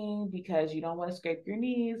running because you don't want to scrape your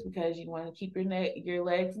knees, because you want to keep your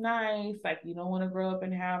legs nice. Like you don't want to grow up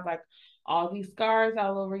and have like all these scars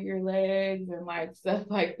all over your legs and like stuff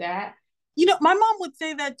like that. My mom would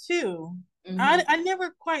say that too. I Mm-hmm. I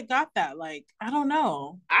never quite got that. Like, I don't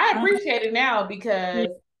know. I I, appreciate it now because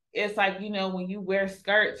it's like, when you wear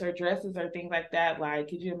skirts or dresses or things like that, like,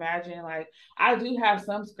 could you imagine? Like, I do have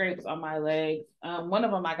some scrapes on my legs. One of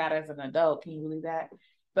them I got as an adult. Can you believe that?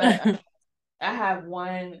 But I have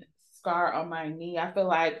one scar on my knee. I feel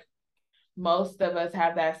like most of us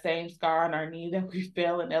have that same scar on our knee that we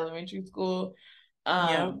fell in elementary school. Yep.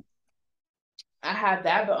 Um, I have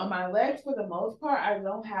that, but on my legs, for the most part, I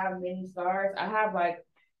don't have many scars. I have like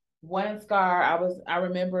one scar. I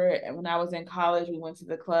remember when I was in college, we went to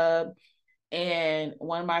the club and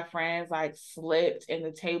one of my friends like slipped and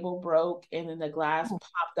the table broke and then the glass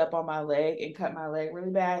popped up on my leg and cut my leg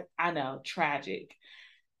really bad. I know, tragic.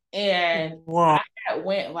 And Wow. I had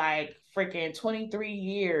went like freaking 23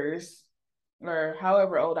 years or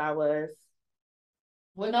however old I was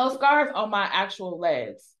with no scars on my actual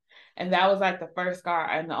legs. And that was like the first scar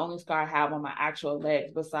and the only scar I have on my actual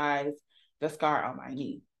legs besides the scar on my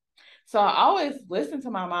knee. So I always listened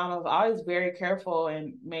to my mom. I was always very careful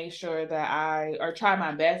and made sure that or try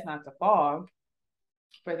my best not to fall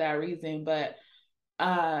for that reason. But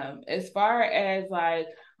as far as like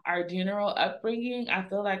our general upbringing, I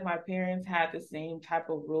feel like my parents had the same type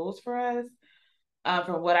of rules for us.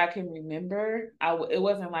 From what I can remember, it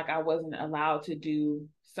wasn't like I wasn't allowed to do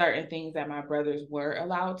certain things that my brothers were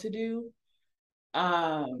allowed to do.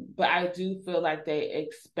 But I do feel like they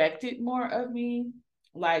expected more of me.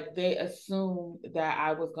 Like they assumed that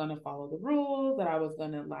I was gonna follow the rules, that I was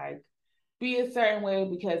gonna like be a certain way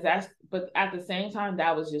because but at the same time,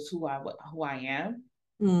 that was just who I am.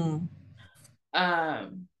 Mm.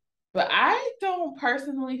 Um, but I don't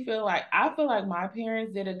personally I feel like my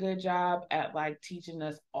parents did a good job at like teaching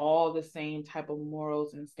us all the same type of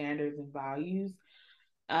morals and standards and values.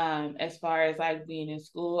 As far as like being in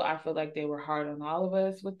school, I feel like they were hard on all of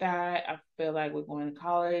us with that. I feel like we're going to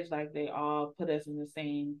college, like they all put us in the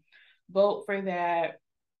same boat for that.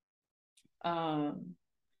 Um,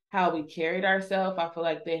 how we carried ourselves, I feel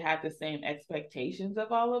like they had the same expectations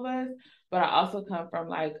of all of us. But I also come from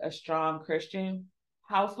like a strong Christian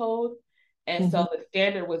household. And Mm-hmm. so the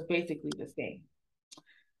standard was basically the same.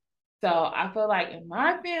 So I feel like in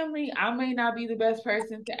my family, I may not be the best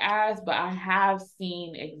person to ask, but I have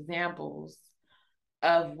seen examples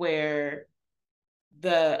of where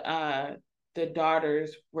the uh the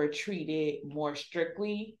daughters were treated more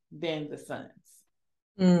strictly than the sons.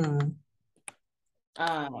 Mm.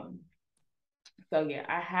 Um so yeah,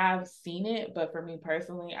 I have seen it, but for me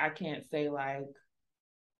personally, I can't say like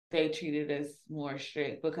they treated us more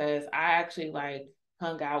strict because I actually like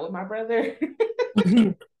hung out with my brother.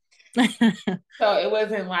 So it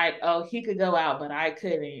wasn't like, oh, he could go out, but I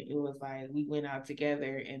couldn't. It was like we went out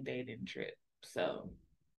together and they didn't trip. So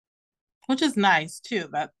Which is nice too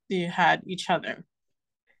that you had each other.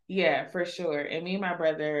 yeah, for sure. And me and my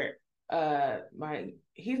brother, my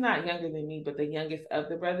he's not younger than me, but the youngest of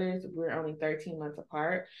the brothers, we're only 13 months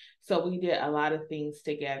apart. So we did a lot of things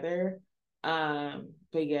together.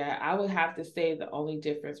 But yeah, I would have to say the only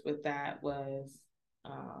difference with that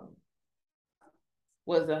um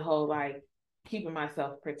was the whole like keeping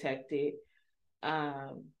myself protected.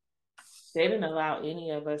 Um, they didn't allow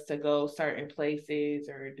any of us to go certain places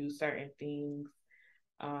or do certain things.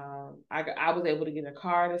 I was able to get a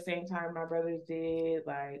car at the same time my brothers did.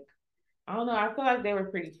 Like, I don't know. I feel like they were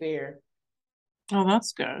pretty fair. Oh,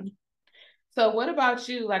 that's good. So, what about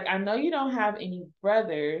you? Like, I know you don't have any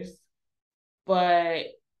brothers, but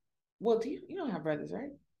well, you don't have brothers,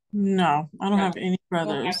 right? No, I don't No, have any you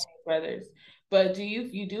don't have brothers. any brothers. But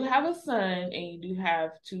you do have a son and you do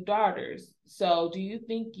have two daughters. So, do you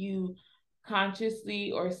think you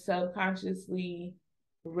consciously or subconsciously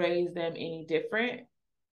raise them any different?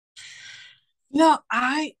 No,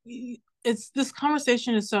 it's this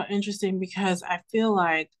conversation is so interesting because I feel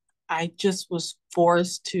like I just was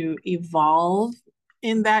forced to evolve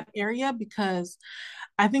in that area because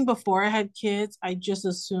I think before I had kids, I just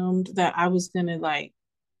assumed that I was gonna like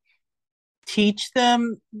teach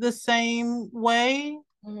them the same way.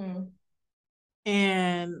 Mm-hmm.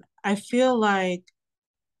 And I feel like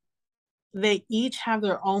they each have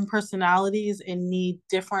their own personalities and need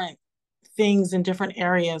different things in different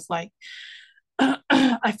areas. Like,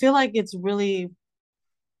 I feel like it's really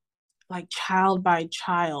like child by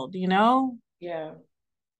child, you know? Yeah.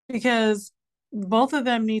 Because both of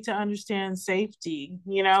them need to understand safety,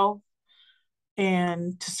 you know,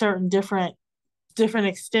 and to certain different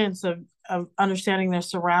extents of understanding their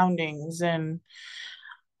surroundings. And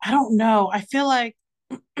I don't know. I feel like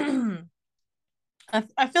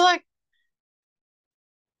I feel like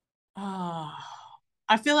uh,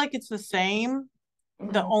 I feel like it's the same.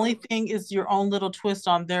 The Mm-hmm. only thing is your own little twist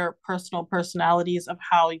on their personal personalities of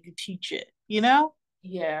how you teach it, you know?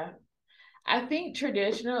 Yeah. I think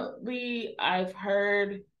traditionally I've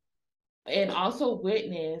heard and also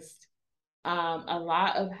witnessed a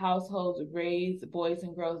lot of households raise boys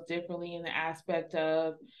and girls differently in the aspect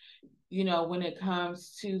of, when it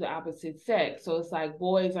comes to the opposite sex. So it's like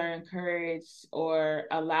boys are encouraged or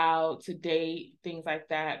allowed to date, things like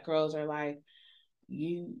that. Girls are like,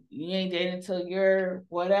 you ain't dating until you're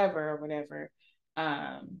whatever or whatever.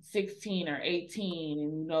 16 or 18,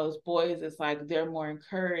 and those boys, it's like they're more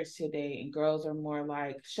encouraged today and girls are more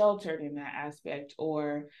like sheltered in that aspect.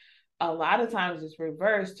 Or a lot of times it's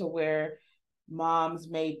reversed to where moms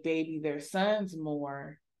may baby their sons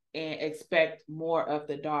more and expect more of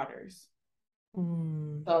the daughters.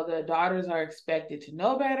 So the daughters are expected to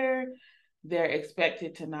know better, they're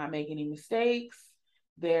expected to not make any mistakes,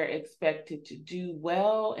 they're expected to do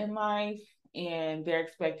well in life, and they're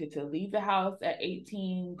expected to leave the house at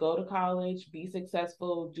 18, go to college, be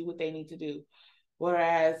successful, do what they need to do.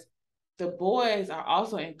 Whereas the boys are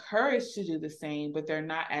also encouraged to do the same, but they're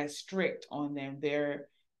not as strict on them. They're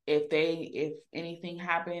if anything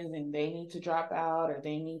happens and they need to drop out or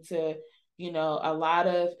they need to, a lot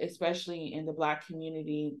of, especially in the Black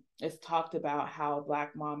community, it's talked about how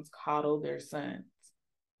Black moms coddle their sons.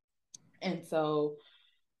 And so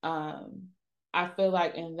I feel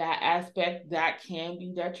like in that aspect, that can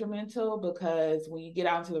be detrimental, because when you get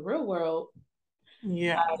out into the real world,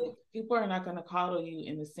 yeah, people are not going to coddle you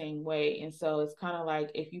in the same way. And so it's kind of like,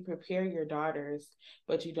 if you prepare your daughters,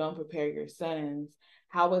 but you don't prepare your sons,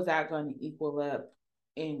 how is that going to equal up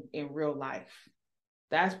in real life?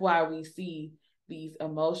 That's why we see these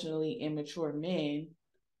emotionally immature men,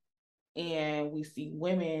 and we see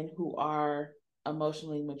women who are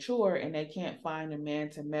emotionally mature and they can't find a man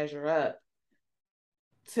to measure up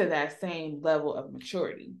to that same level of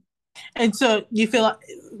maturity. and so you feel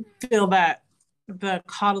that the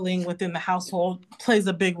coddling within the household plays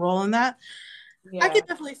a big role in that. I can Yeah.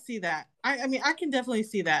 definitely see that. I mean, I can definitely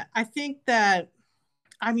see that. I think that,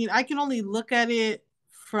 I mean, I can only look at it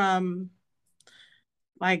from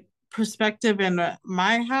like perspective in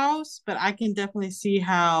my house, but I can definitely see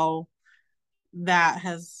that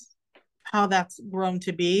has how that's grown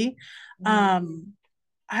to be. Mm-hmm.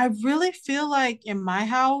 I really feel like in my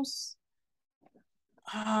house,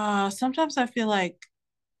 sometimes I feel like,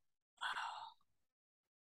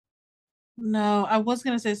 no, I was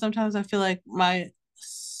gonna say sometimes I feel like my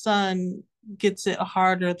son gets it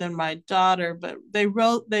harder than my daughter, but they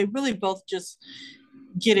really both just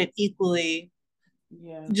get it equally,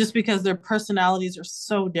 Yeah. just because their personalities are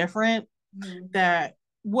so different Mm-hmm. that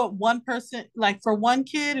what one person, like for one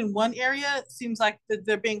kid in one area, it seems like that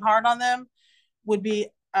they're being hard on them, would be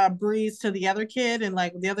a breeze to the other kid, and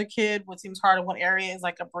like the other kid, what seems hard in one area is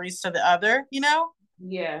like a breeze to the other, you know.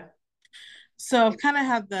 Yeah. So I've kind of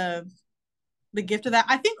had the gift of that.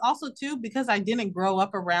 I think also too, because I didn't grow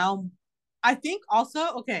up around, I think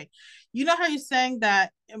also, okay, you know how you're saying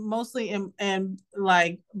that mostly in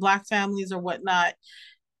like Black families or whatnot,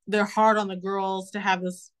 they're hard on the girls to have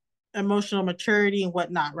this emotional maturity and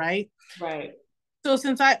whatnot, right? Right. So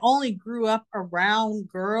since I only grew up around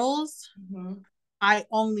girls, Mm-hmm. I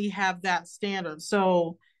only have that standard.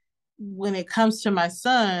 So when it comes to my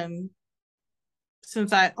son,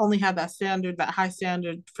 since I only have that standard, that high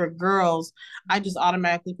standard for girls, I just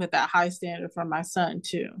automatically put that high standard for my son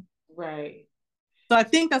too. Right. So I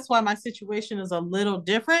think that's why my situation is a little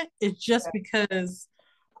different. It's just because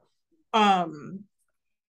um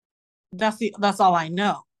that's all I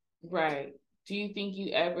know. Right. Do you think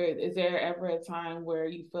is there ever a time where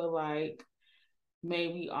you feel like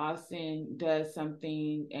maybe Austin does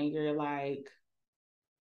something and you're like,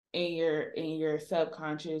 in your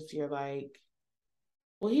subconscious, you're like,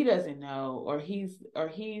 well, he doesn't know, or he's,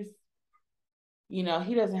 he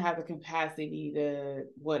doesn't have the capacity to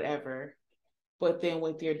whatever. But then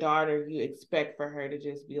with your daughter, you expect for her to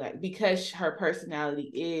just be like, because her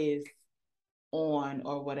personality is on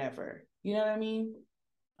or whatever. You know what I mean?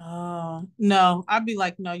 Oh no, I'd be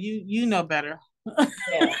like, no, you know better.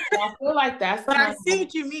 Yeah. So I feel like that's But I kind see of,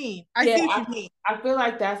 what you mean. I yeah, see what you mean. I feel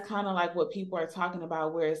like that's kind of like what people are talking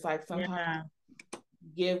about, where it's like sometimes Yeah.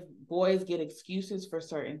 give boys get excuses for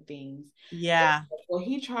certain things. Yeah. Well,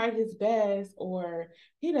 he tried his best, or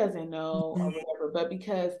he doesn't know, or Mhm. whatever. But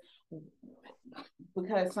because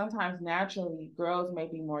sometimes naturally girls may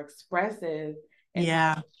be more expressive and how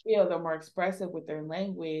Yeah. they feel, they're more expressive with their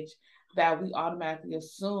language, that we automatically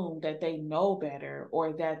assume that they know better,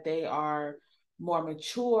 or that they are more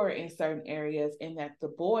mature in certain areas, and that the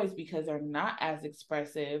boys, because they're not as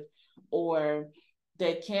expressive, or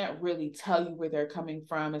they can't really tell you where they're coming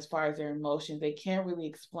from as far as their emotions, they can't really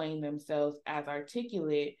explain themselves as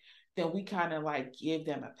articulate, then we kind of like give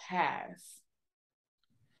them a pass.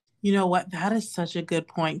 You know what? That is such a good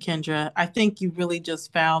point, Kendra. I think you really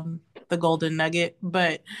just found the golden nugget.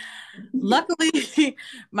 But luckily,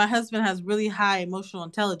 my husband has really high emotional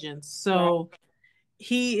intelligence. Right. So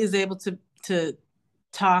he is able to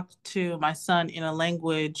talk to my son in a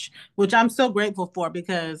language which I'm so grateful for,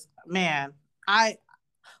 because man, I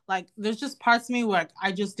like there's just parts of me where like,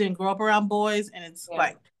 I just didn't grow up around boys, and it's Yeah.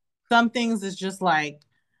 like some things is just like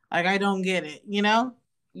I don't get it, you know?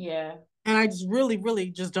 Yeah. And I just really, really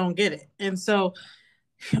just don't get it. And so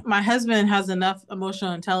my husband has enough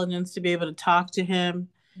emotional intelligence to be able to talk to him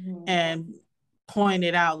Mm-hmm. and point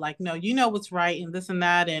it out like, no, you know what's right and this and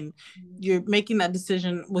that, and Mm-hmm. you're making that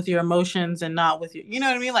decision with your emotions and not with your, you know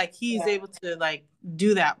what I mean? Like he's Yeah. able to like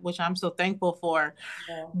do that, which I'm so thankful for.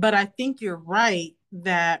 Yeah. But I think you're right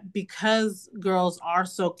that because girls are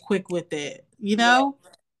so quick with it, you Yeah. know,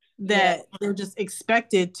 Yeah. that they're just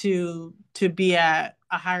expected to be at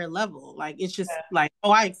a higher level. Like it's just like,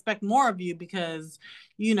 oh, I expect more of you because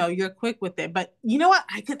you know you're quick with it. But you know what?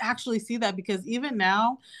 I could actually see that because even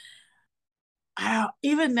now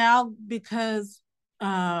because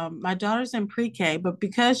my daughter's in pre-K, but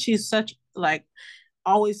because she's such like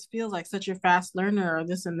always feels like such a fast learner or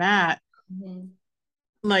this and that, Mm-hmm.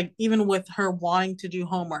 like even with her wanting to do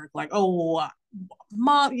homework, like, oh,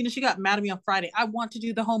 mom, you know, she got mad at me on Friday. I want to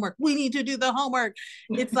do the homework. We need to do the homework.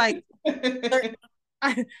 It's like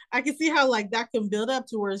I can see how like that can build up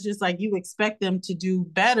to where it's just like you expect them to do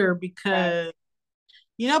better Right. because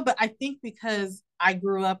you know, but I think because I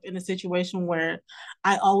grew up in a situation where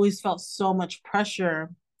I always felt so much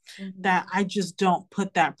pressure Mm-hmm. that I just don't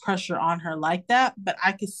put that pressure on her like that. But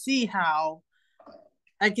I can see how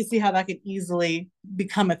that could easily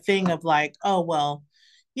become a thing of like, oh well,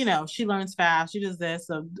 you know, she learns fast, she does this.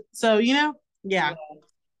 So you know, Yeah.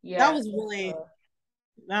 yeah. That Yeah. was really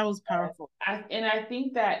that was powerful. I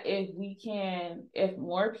think that if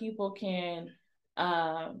more people can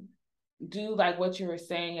um, do like what you were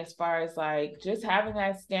saying, as far as like just having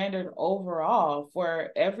that standard overall for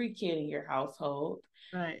every kid in your household.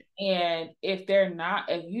 Right. And if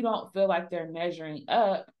you don't feel like they're measuring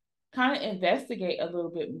up, kind of investigate a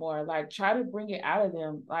little bit more, like try to bring it out of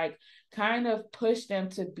them, like kind of push them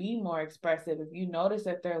to be more expressive. If you notice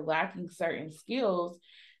that they're lacking certain skills,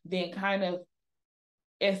 then kind of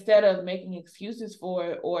instead of making excuses for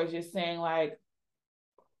it or just saying like,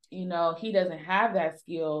 he doesn't have that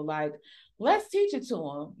skill, like let's teach it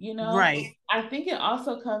to him. Right. I think it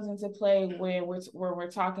also comes into play when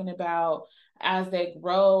we're talking about as they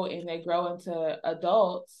grow and they grow into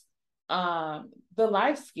adults, the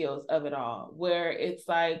life skills of it all, where it's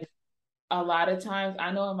like a lot of times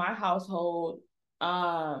I know in my household,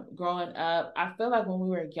 growing up, I feel like when we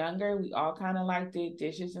were younger, we all kind of like did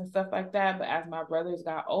dishes and stuff like that. But as my brothers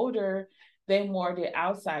got older, they more did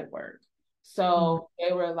outside work. Mm-hmm. So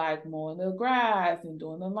they were like mowing the grass and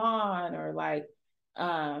doing the lawn, or like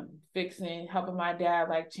helping my dad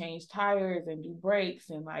like change tires and do brakes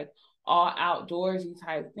and like all outdoorsy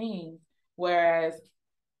type things. Whereas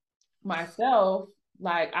myself,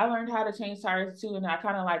 like I learned how to change tires too, and I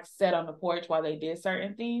kind of like sat on the porch while they did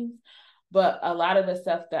certain things. But a lot of the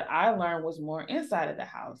stuff that I learned was more inside of the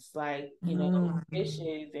house, like,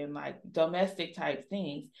 dishes and like domestic type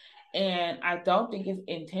things. And I don't think it's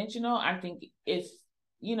intentional. I think it's,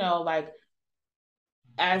 like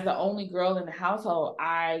as the only girl in the household,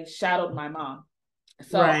 I shadowed my mom.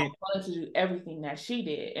 So I Right. wanted to do everything that she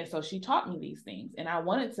did. And so she taught me these things. And I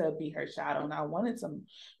wanted to be her shadow and I wanted to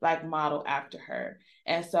like model after her.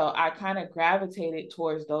 And so I kind of gravitated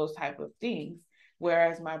towards those type of things.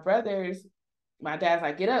 Whereas my dad's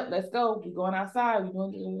like, get up, let's go. We're going outside.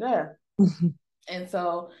 We're doing that. And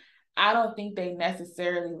so I don't think they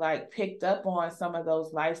necessarily like picked up on some of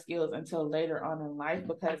those life skills until later on in life,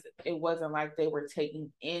 because it wasn't like they were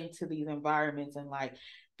taking into these environments and like,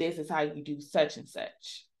 this is how you do such and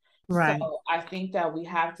such. So Right. I think that we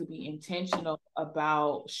have to be intentional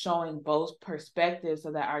about showing both perspectives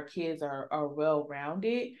so that our kids are well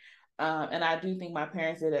rounded. And I do think my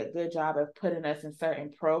parents did a good job of putting us in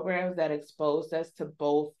certain programs that exposed us to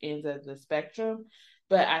both ends of the spectrum.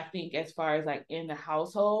 But I think as far as like in the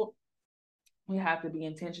household, we have to be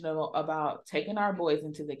intentional about taking our boys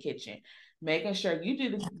into the kitchen, making sure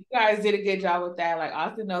you guys did a good job with that. Like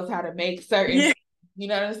Austin knows how to make certain, Yeah. you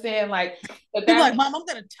know what I'm saying? Like, but He's that's like, Mom, I'm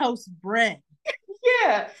gonna toast bread.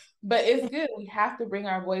 yeah, but it's good. We have to bring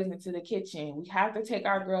our boys into the kitchen. We have to take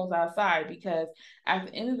our girls outside, because at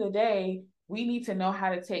the end of the day, we need to know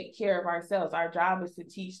how to take care of ourselves. Our job is to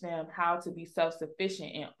teach them how to be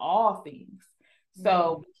self-sufficient in all things.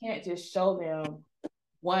 So we can't just show them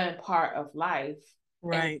one part of life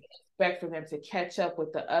and Right. expect for them to catch up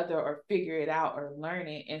with the other or figure it out or learn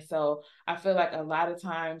it. And so I feel like a lot of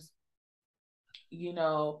times, you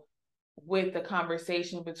know, with the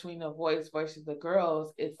conversation between the boys versus the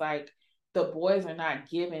girls, it's like the boys are not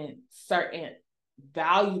given certain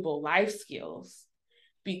valuable life skills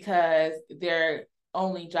because their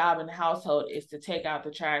only job in the household is to take out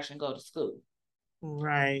the trash and go to school.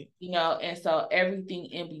 Right. And so everything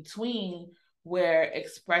in between where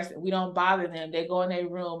we don't bother them. They go in their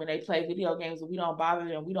room and they play video games and we don't bother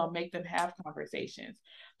them. We don't make them have conversations.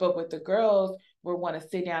 But with the girls, we want to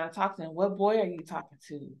sit down and talk to them. What boy are you talking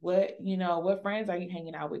to? What friends are you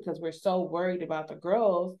hanging out with? Because we're so worried about the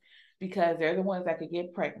girls because they're the ones that could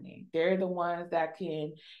get pregnant. They're the ones that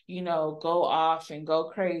can, go off and go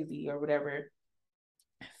crazy or whatever.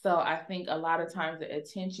 So I think a lot of times the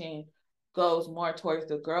attention goes more towards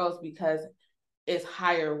the girls because it's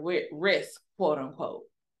higher risk, quote unquote.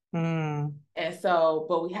 Mm. And so,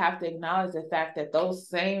 but we have to acknowledge the fact that those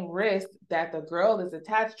same risks that the girl is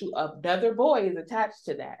attached to, another boy is attached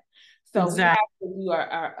to that. So we have Exactly. to do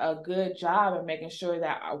a good job of making sure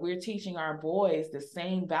that we're teaching our boys the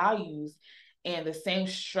same values and the same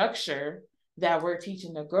structure that we're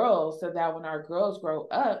teaching the girls so that when our girls grow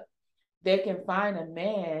up, they can find a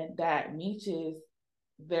man that meets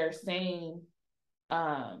their same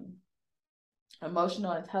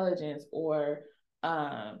emotional intelligence or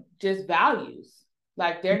just values.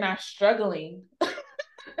 Like they're not struggling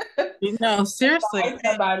Seriously. find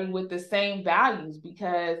somebody with the same values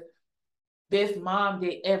because this mom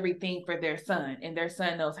did everything for their son and their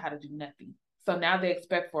son knows how to do nothing. So now they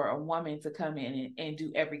expect for a woman to come in and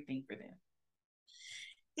do everything for them.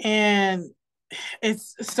 And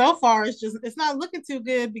it's so far it's not looking too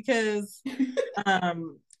good because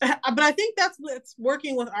but I think that's what's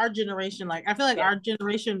working with our generation. Like I feel like Yeah. our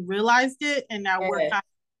generation realized it and now we're kind of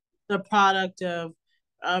the product of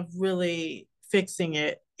really fixing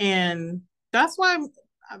it. And that's why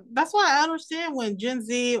I understand when Gen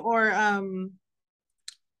Z or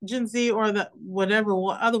the whatever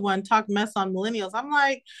other one talk mess on millennials. I'm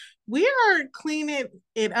like, we are cleaning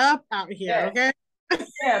it up out here, Yeah. okay?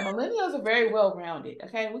 Yeah, millennials are very well rounded.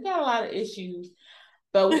 Okay, we got a lot of issues,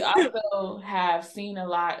 but we also have seen a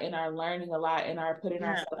lot and are learning a lot and are putting Yeah.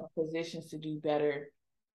 ourselves in positions to do better.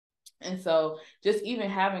 And so, just even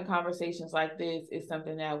having conversations like this is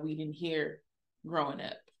something that we didn't hear growing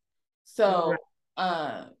up. So,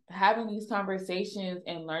 Right. having these conversations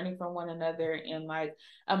and learning from one another, and like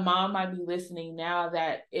a mom might be listening now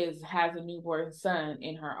that has a newborn son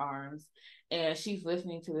in her arms, and she's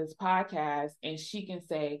listening to this podcast, and she can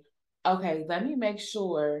say, "Okay, let me make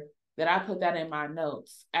sure that I put that in my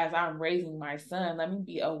notes as I'm raising my son. Let me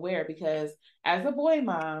be aware because as a boy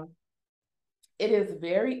mom, it is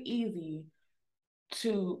very easy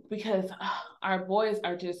because our boys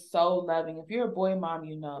are just so loving. If you're a boy mom,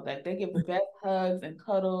 you know that they give the best hugs and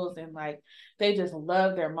cuddles and like they just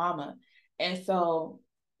love their mama. And so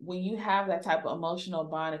when you have that type of emotional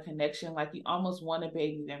bond and connection, like you almost want to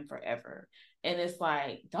baby them forever. And it's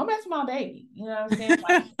like, don't mess with my baby. You know what I'm saying?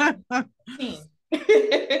 Like,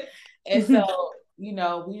 and so,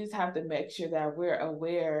 we just have to make sure that we're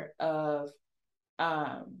aware of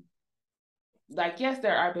um like, yes,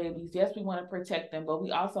 they're our babies. Yes, we want to protect them, but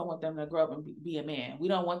we also want them to grow up and be a man. We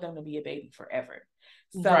don't want them to be a baby forever.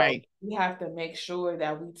 So Right. we have to make sure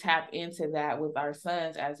that we tap into that with our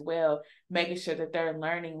sons as well, making sure that they're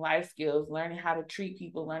learning life skills, learning how to treat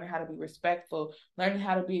people, learning how to be respectful, learning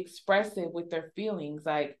how to be expressive with their feelings.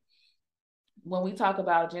 Like when we talk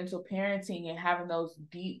about gentle parenting and having those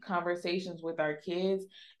deep conversations with our kids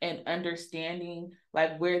and understanding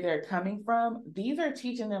like where they're coming from, these are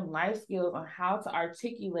teaching them life skills on how to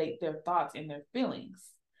articulate their thoughts and their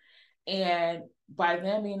feelings. And by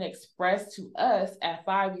them being expressed to us at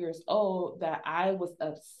 5 years old that I was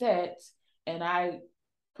upset and I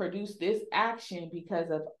produced this action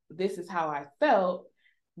because of this is how I felt,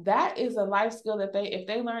 that is a life skill that if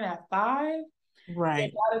they learn at 5,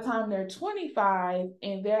 Right. by the time they're 25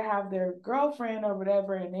 and they have their girlfriend or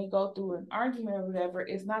whatever and they go through an argument or whatever,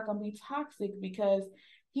 it's not going to be toxic because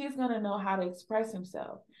he's going to know how to express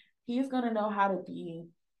himself. He's going to know how to be,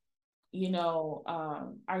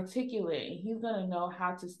 articulate, and he's going to know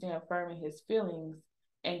how to stand firm in his feelings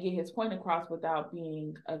and get his point across without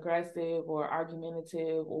being aggressive or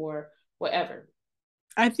argumentative or whatever.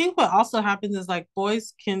 I think what also happens is like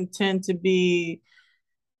boys can tend to be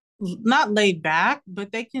not laid back,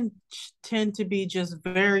 but they can tend to be just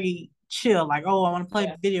very chill. Like, oh, I want to play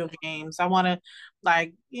Yeah. video games. I want to,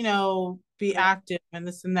 like, be Yeah. active and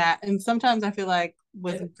this and that. And sometimes I feel like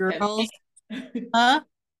with girls, huh?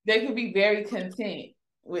 They can be very content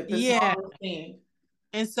with the Yeah. smallest thing.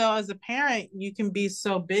 And so as a parent, you can be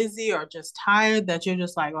so busy or just tired that you're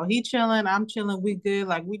just like, oh, he chilling, I'm chilling, we good,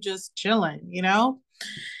 like we just chilling.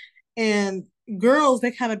 And girls,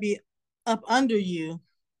 they kind of be up under you,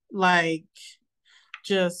 like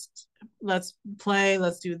just let's play,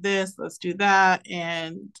 let's do this, let's do that,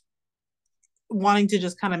 and wanting to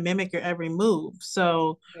just kind of mimic your every move.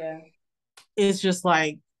 So Yeah. it's just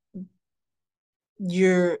like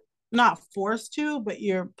you're not forced to, but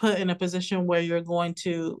you're put in a position where you're going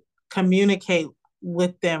to communicate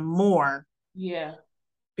with them more Yeah.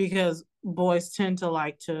 because boys tend to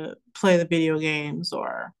like to play the video games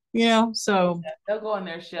or, you know, so They'll go in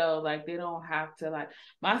their shell, like they don't have to like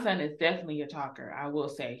my son is definitely a talker, I will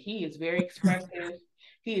say. He is very expressive.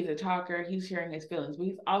 He is a talker, he's sharing his feelings, but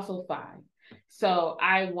he's also 5. So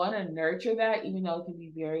I want to nurture that, even though it can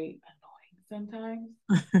be very annoying sometimes.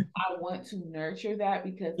 I want to nurture that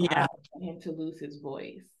because I yeah, don't want him to lose his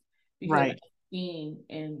voice. Because right. I'm seeing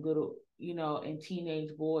in little, in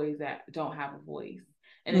teenage boys that don't have a voice.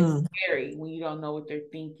 And it's Mm. scary when you don't know what they're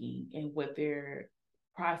thinking and what they're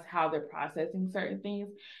how they're processing certain things.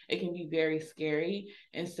 It can be very scary.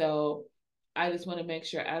 And so I just want to make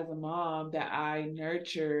sure as a mom that I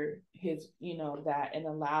nurture his, that and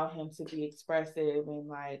allow him to be expressive and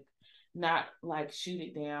like not like shoot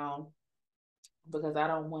it down because I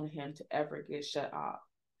don't want him to ever get shut off.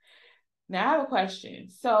 Now I have a question.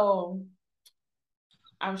 So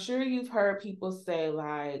I'm sure you've heard people say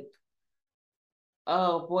like,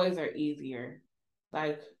 "Oh, boys are easier.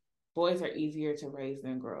 Like boys are easier to raise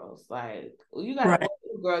than girls. Like, well, you got a boy,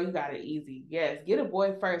 Right. girl, you got it easy. Yes, get a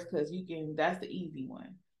boy first because you can. That's the easy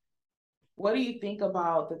one." What do you think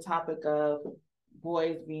about the topic of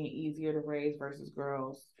boys being easier to raise versus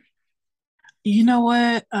girls? You know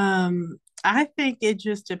what? I think it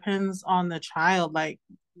just depends on the child. Like,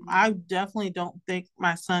 I Mm-hmm. definitely don't think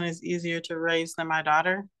my son is easier to raise than my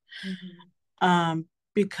daughter. Mm-hmm.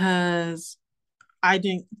 Because I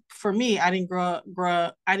didn't, for me, I didn't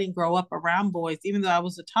grow up around boys. Even though I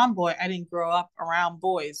was a tomboy, I didn't grow up around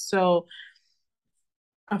boys. So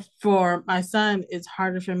for my son, it's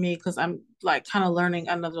harder for me because I'm like kind of learning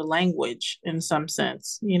another language in some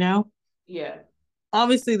sense, you know? Yeah.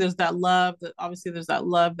 Obviously there's that love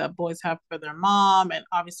that boys have for their mom, and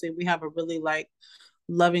obviously we have a really like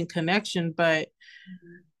loving connection, but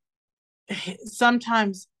Mm-hmm.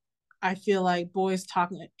 sometimes I feel like boys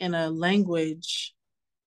talking in a language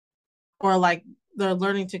or like they're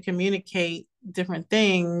learning to communicate different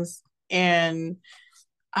things. And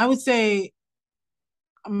I would say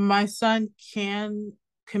my son can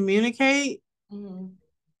communicate, Mm-hmm.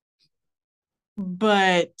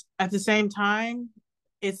 but at the same time,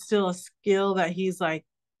 it's still a skill that he's like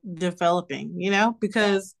developing, you know, Yeah.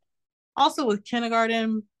 because also with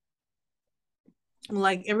kindergarten,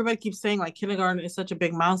 like everybody keeps saying like kindergarten is such a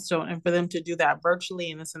big milestone, and for them to do that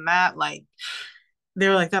virtually and this and that, like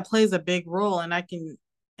they're like that plays a big role, and I can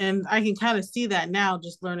kind of see that now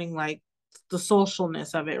just learning like the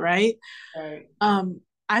socialness of it, right? Right.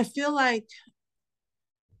 I feel like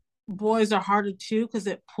boys are harder too because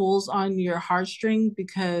it pulls on your heartstring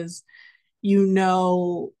because you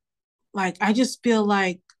know like I just feel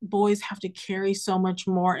like boys have to carry so much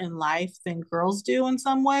more in life than girls do in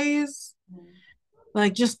some ways, Mm-hmm.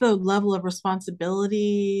 like just the level of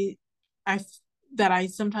responsibility I that I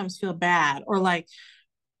sometimes feel bad, or like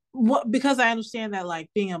what, because I understand that like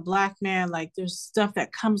being a black man, like there's stuff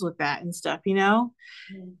that comes with that and stuff, you know?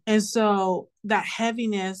 Mm-hmm. And so that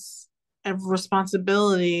heaviness of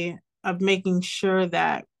responsibility of making sure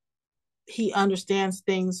that he understands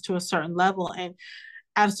things to a certain level, and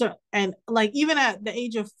at a certain, and like even at the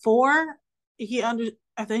age of 4, he under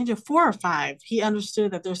at the age of 4 or 5, he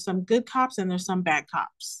understood that there's some good cops and there's some bad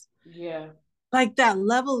cops, Yeah. like that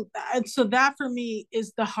level. And so that for me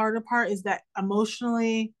is the harder part, is that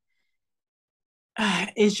emotionally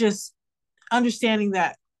is just understanding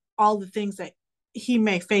that all the things that he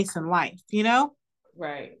may face in life, you know?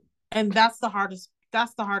 Right. And that's the hardest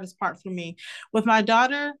part for me. With my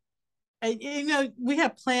daughter, you know, we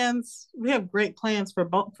have great plans for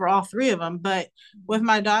both, for all 3 of them, but with Mm-hmm.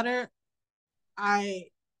 my daughter, I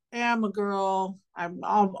am a girl. I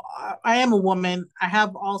am a woman. I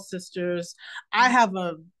have all sisters. I have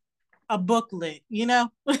a booklet, you know?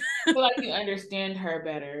 I feel like you understand her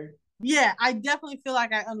better. Yeah, I definitely feel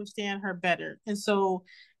like I understand her better. And so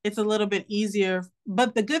it's a little bit easier.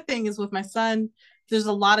 But the good thing is with my son, there's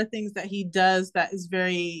a lot of things that he does that is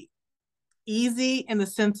very easy in the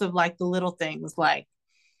sense of like the little things like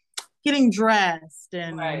getting dressed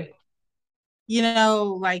and, Right. you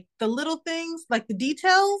know, like the little things, like the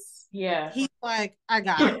details. Yeah. He's like, I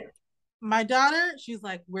got it. My daughter, she's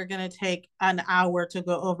like, we're going to take an hour to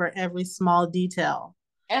go over every small detail.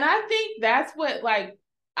 And I think that's what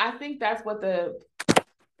the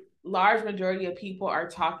large majority of people are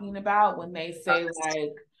talking about when they say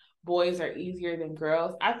like boys are easier than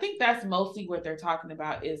girls. I think that's mostly what they're talking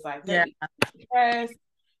about is like they're Yeah. easy to dress,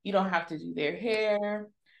 you don't have to do their hair.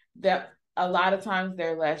 That a lot of times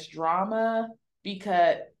they're less drama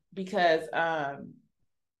because because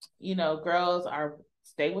you know, girls are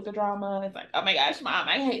stay with the drama. It's like, oh my gosh, mom,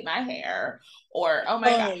 I hate my hair, or oh my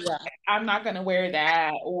gosh, yeah. I'm not gonna wear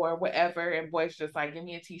that, or whatever. And boys just like, give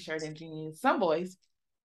me a t-shirt and jeans. Some boys.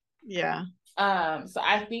 Yeah. So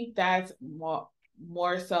I think that's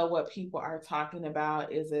more so what people are talking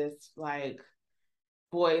about is it's like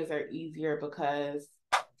boys are easier because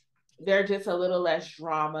they're just a little less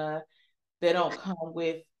drama. They don't come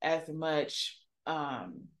with as much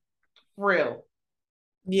frill.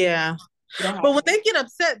 Yeah. You don't have But when they get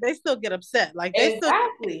upset, they still get upset. Like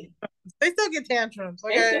exactly. they still get tantrums. They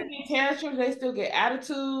Okay. still get tantrums. They still get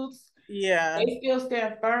attitudes. Yeah. They still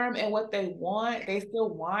stand firm in what they want. They still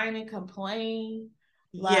whine and complain.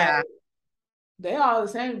 Like Yeah. they all the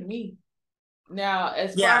same to me. Now,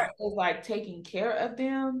 as far Yeah. as like taking care of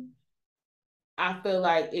them, I feel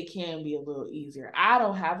like it can be a little easier. I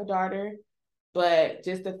don't have a daughter, but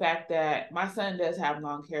just the fact that my son does have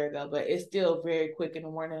long hair though, but it's still very quick in the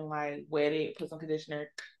morning, like wet it, put some conditioner,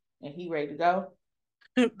 and he ready to go.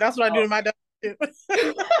 That's what I do Oh. to my dog too.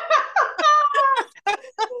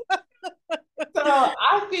 So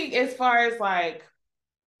I think as far as like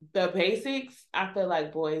the basics, I feel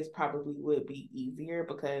like boys probably would be easier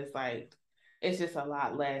because like it's just a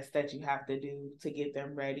lot less that you have to do to get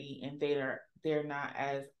them ready, and they're not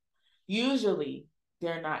as usually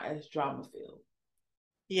they're not as drama filled.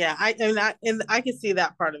 Yeah, I can see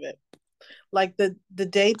that part of it. Like the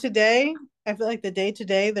day to day, I feel like the day to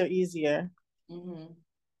day they're easier, Mm-hmm.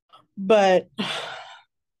 but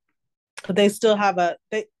they still have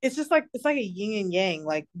it's just like it's like a yin and yang,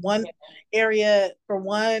 like one Yeah. area for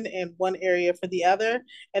one and one area for the other,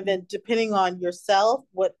 and then depending on yourself,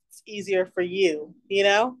 what's easier for you, you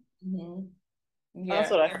know? Mm-hmm.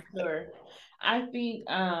 That's Yeah, what I for sure.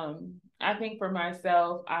 I think for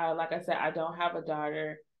myself, I like I said, I don't have a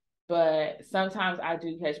daughter, but sometimes I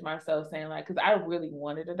do catch myself saying like, because I really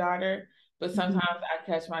wanted a daughter, but sometimes think. I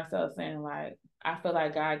catch myself saying like, I feel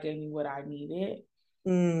like God gave me what I needed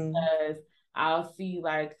Mm. because I'll see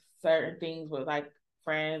like certain things with like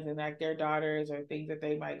friends and like their daughters or things that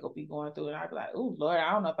they might be going through, and I'd be like, oh Lord,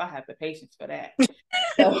 I don't know if I have the patience for that.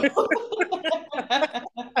 So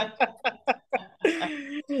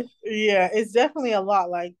Yeah, it's definitely a lot.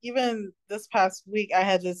 Like even this past week, I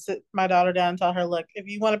had to sit my daughter down and tell her, "Look, if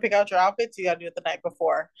you want to pick out your outfits, you got to do it the night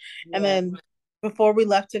before." And yeah. then before we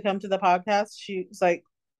left to come to the podcast, she was like,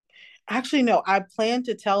 "Actually, no, I plan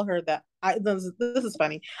to tell her that this is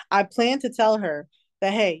funny. I plan to tell her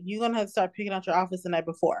that hey, you're gonna have to start picking out your outfits the night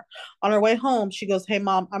before." On her way home, she goes, "Hey,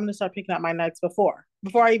 mom, I'm gonna start picking out my nights before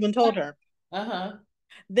I even told her." Uh-huh.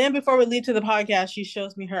 Then before we leave to the podcast, she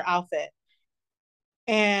shows me her outfit.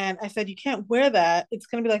 And I said, you can't wear that. It's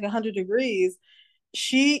going to be like 100 degrees.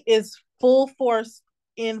 She is full force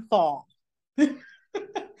in fall.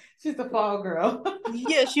 She's a fall girl.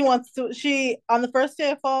 Yeah, she wants to. She, on the first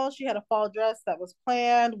day of fall, she had a fall dress that was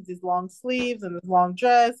planned with these long sleeves and this long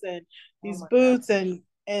dress and Oh these my God. boots.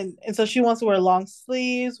 And so she wants to wear long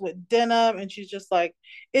sleeves with denim. And she's just like,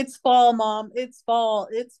 it's fall, mom. It's fall.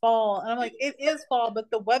 It's fall. And I'm like, it is fall, but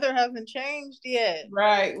the weather hasn't changed yet.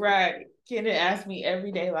 Right, right. Kendra asks me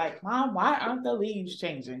every day, like, Mom, why aren't the leaves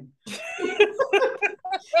changing?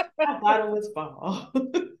 I thought it was fall.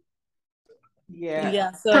 Yeah.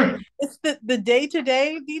 Yeah, so it's the day to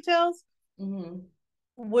day details, Hmm.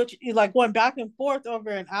 which is like going back and forth over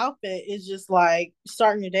an outfit is just like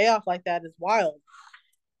starting your day off like that is wild.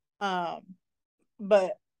 Um,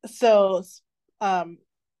 but so um,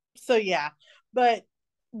 so yeah, but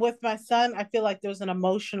with my son, I feel like there's an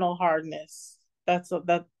emotional hardness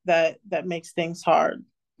that makes things hard.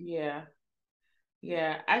 Yeah.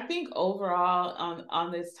 Yeah. I think overall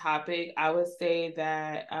on this topic, I would say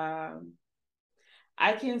that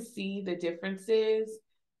I can see the differences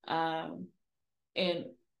um in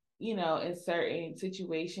in certain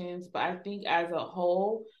situations, but I think as a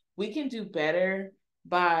whole we can do better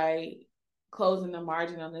by closing the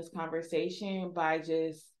margin on this conversation by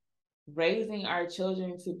just raising our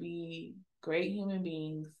children to be great human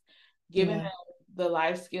beings, giving Yeah, them the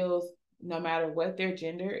life skills no matter what their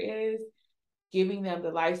gender is, giving them the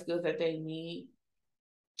life skills that they need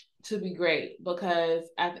to be great, because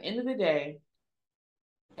at the end of the day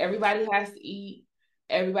everybody has to eat,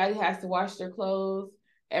 everybody has to wash their clothes,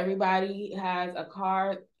 everybody has a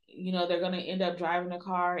car. They're going to end up driving a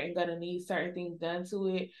car and going to need certain things done to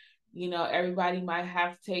it. Everybody might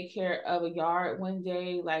have to take care of a yard one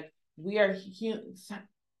day. Like, we are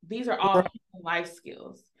these are all human life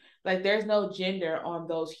skills. Like, there's no gender on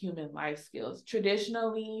those human life skills.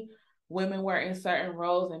 Traditionally, women were in certain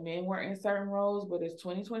roles and men were in certain roles, but it's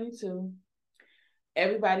 2022.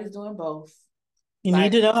 Everybody's doing both. You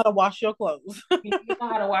Like, need to know how to wash your clothes. you need to know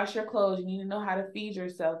how to wash your clothes. You need to know how to feed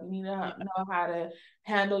yourself. You need to Yeah. know how to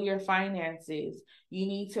handle your finances. You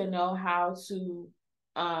need to know how to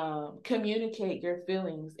communicate your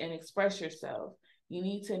feelings and express yourself. You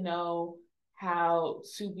need to know how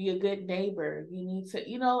to be a good neighbor. You need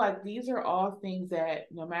to, like these are all things that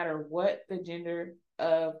no matter what the gender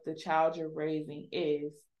of the child you're raising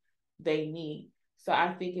is, they need. So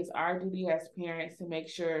I think it's our duty as parents to make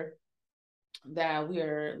sure that we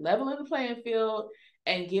are leveling the playing field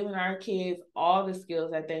and giving our kids all the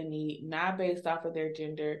skills that they need, not based off of their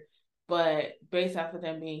gender, but based off of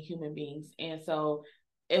them being human beings. And so,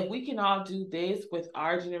 if we can all do this with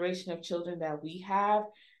our generation of children that we have,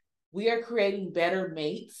 we are creating better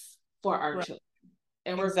mates for our Right. children.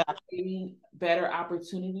 And we're Exactly. creating better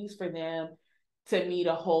opportunities for them to meet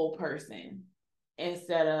a whole person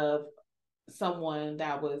instead of someone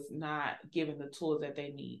that was not given the tools that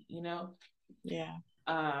they need, Yeah.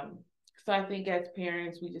 Um, so I think as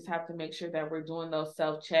parents, we just have to make sure that we're doing those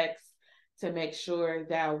self checks to make sure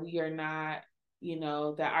that we are not,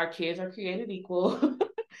 that our kids are created equal, that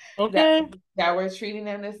Okay. that we're treating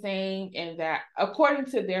them the same, and that according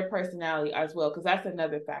to their personality as well, because that's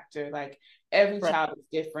another factor. Like every Right. child is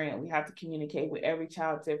different. We have to communicate with every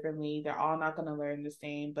child differently. They're all not going to learn the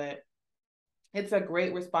same, but it's a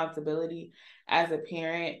great responsibility as a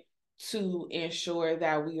parent to ensure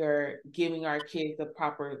that we are giving our kids the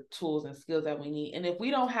proper tools and skills that we need. And if we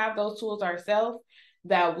don't have those tools ourselves,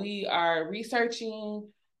 that we are researching,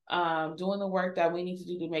 doing the work that we need to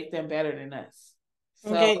do to make them better than us.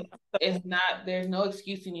 So Okay. there's no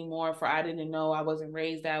excuse anymore for I didn't know, I wasn't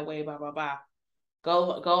raised that way, blah, blah, blah.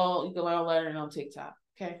 Go, you can learn on TikTok.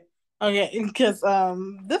 Okay. Okay, because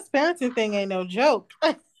this parenting thing ain't no joke.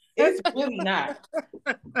 It's really not.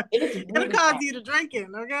 It's It'll really cause not. you to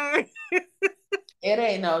drinking, okay? It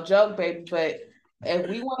ain't no joke, baby. But if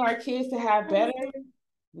we want our kids to have better,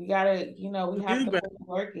 we gotta, we have Do to better. put the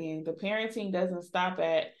work in. The parenting doesn't stop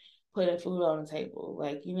at putting food on the table.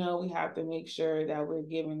 Like, we have to make sure that we're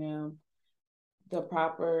giving them the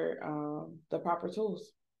proper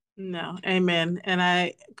tools. No, amen. And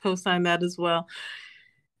I co-sign that as well.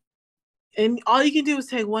 And all you can do is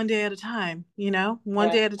take one day at a time, one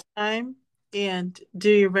Yeah. day at a time and do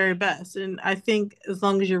your very best. And I think as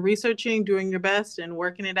long as you're researching, doing your best and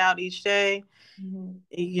working it out each day, Mm-hmm.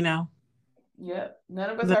 you know. Yep. None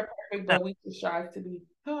of us the- are perfect, but we should strive to be.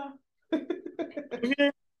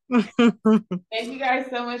 Okay. Thank you guys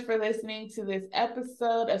so much for listening to this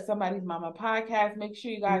episode of Somebody's Mama Podcast. Make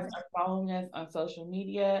sure you guys are following us on social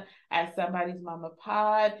media at Somebody's Mama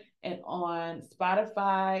Pod and on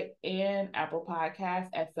Spotify and Apple Podcasts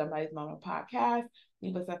at Somebody's Mama Podcast.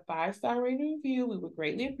 Leave us a 5-star rating review. We would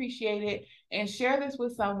greatly appreciate it. And share this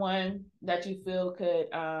with someone that you feel could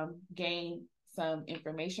gain some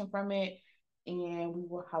information from it. And we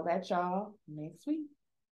will holler at y'all next week.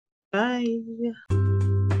 Bye.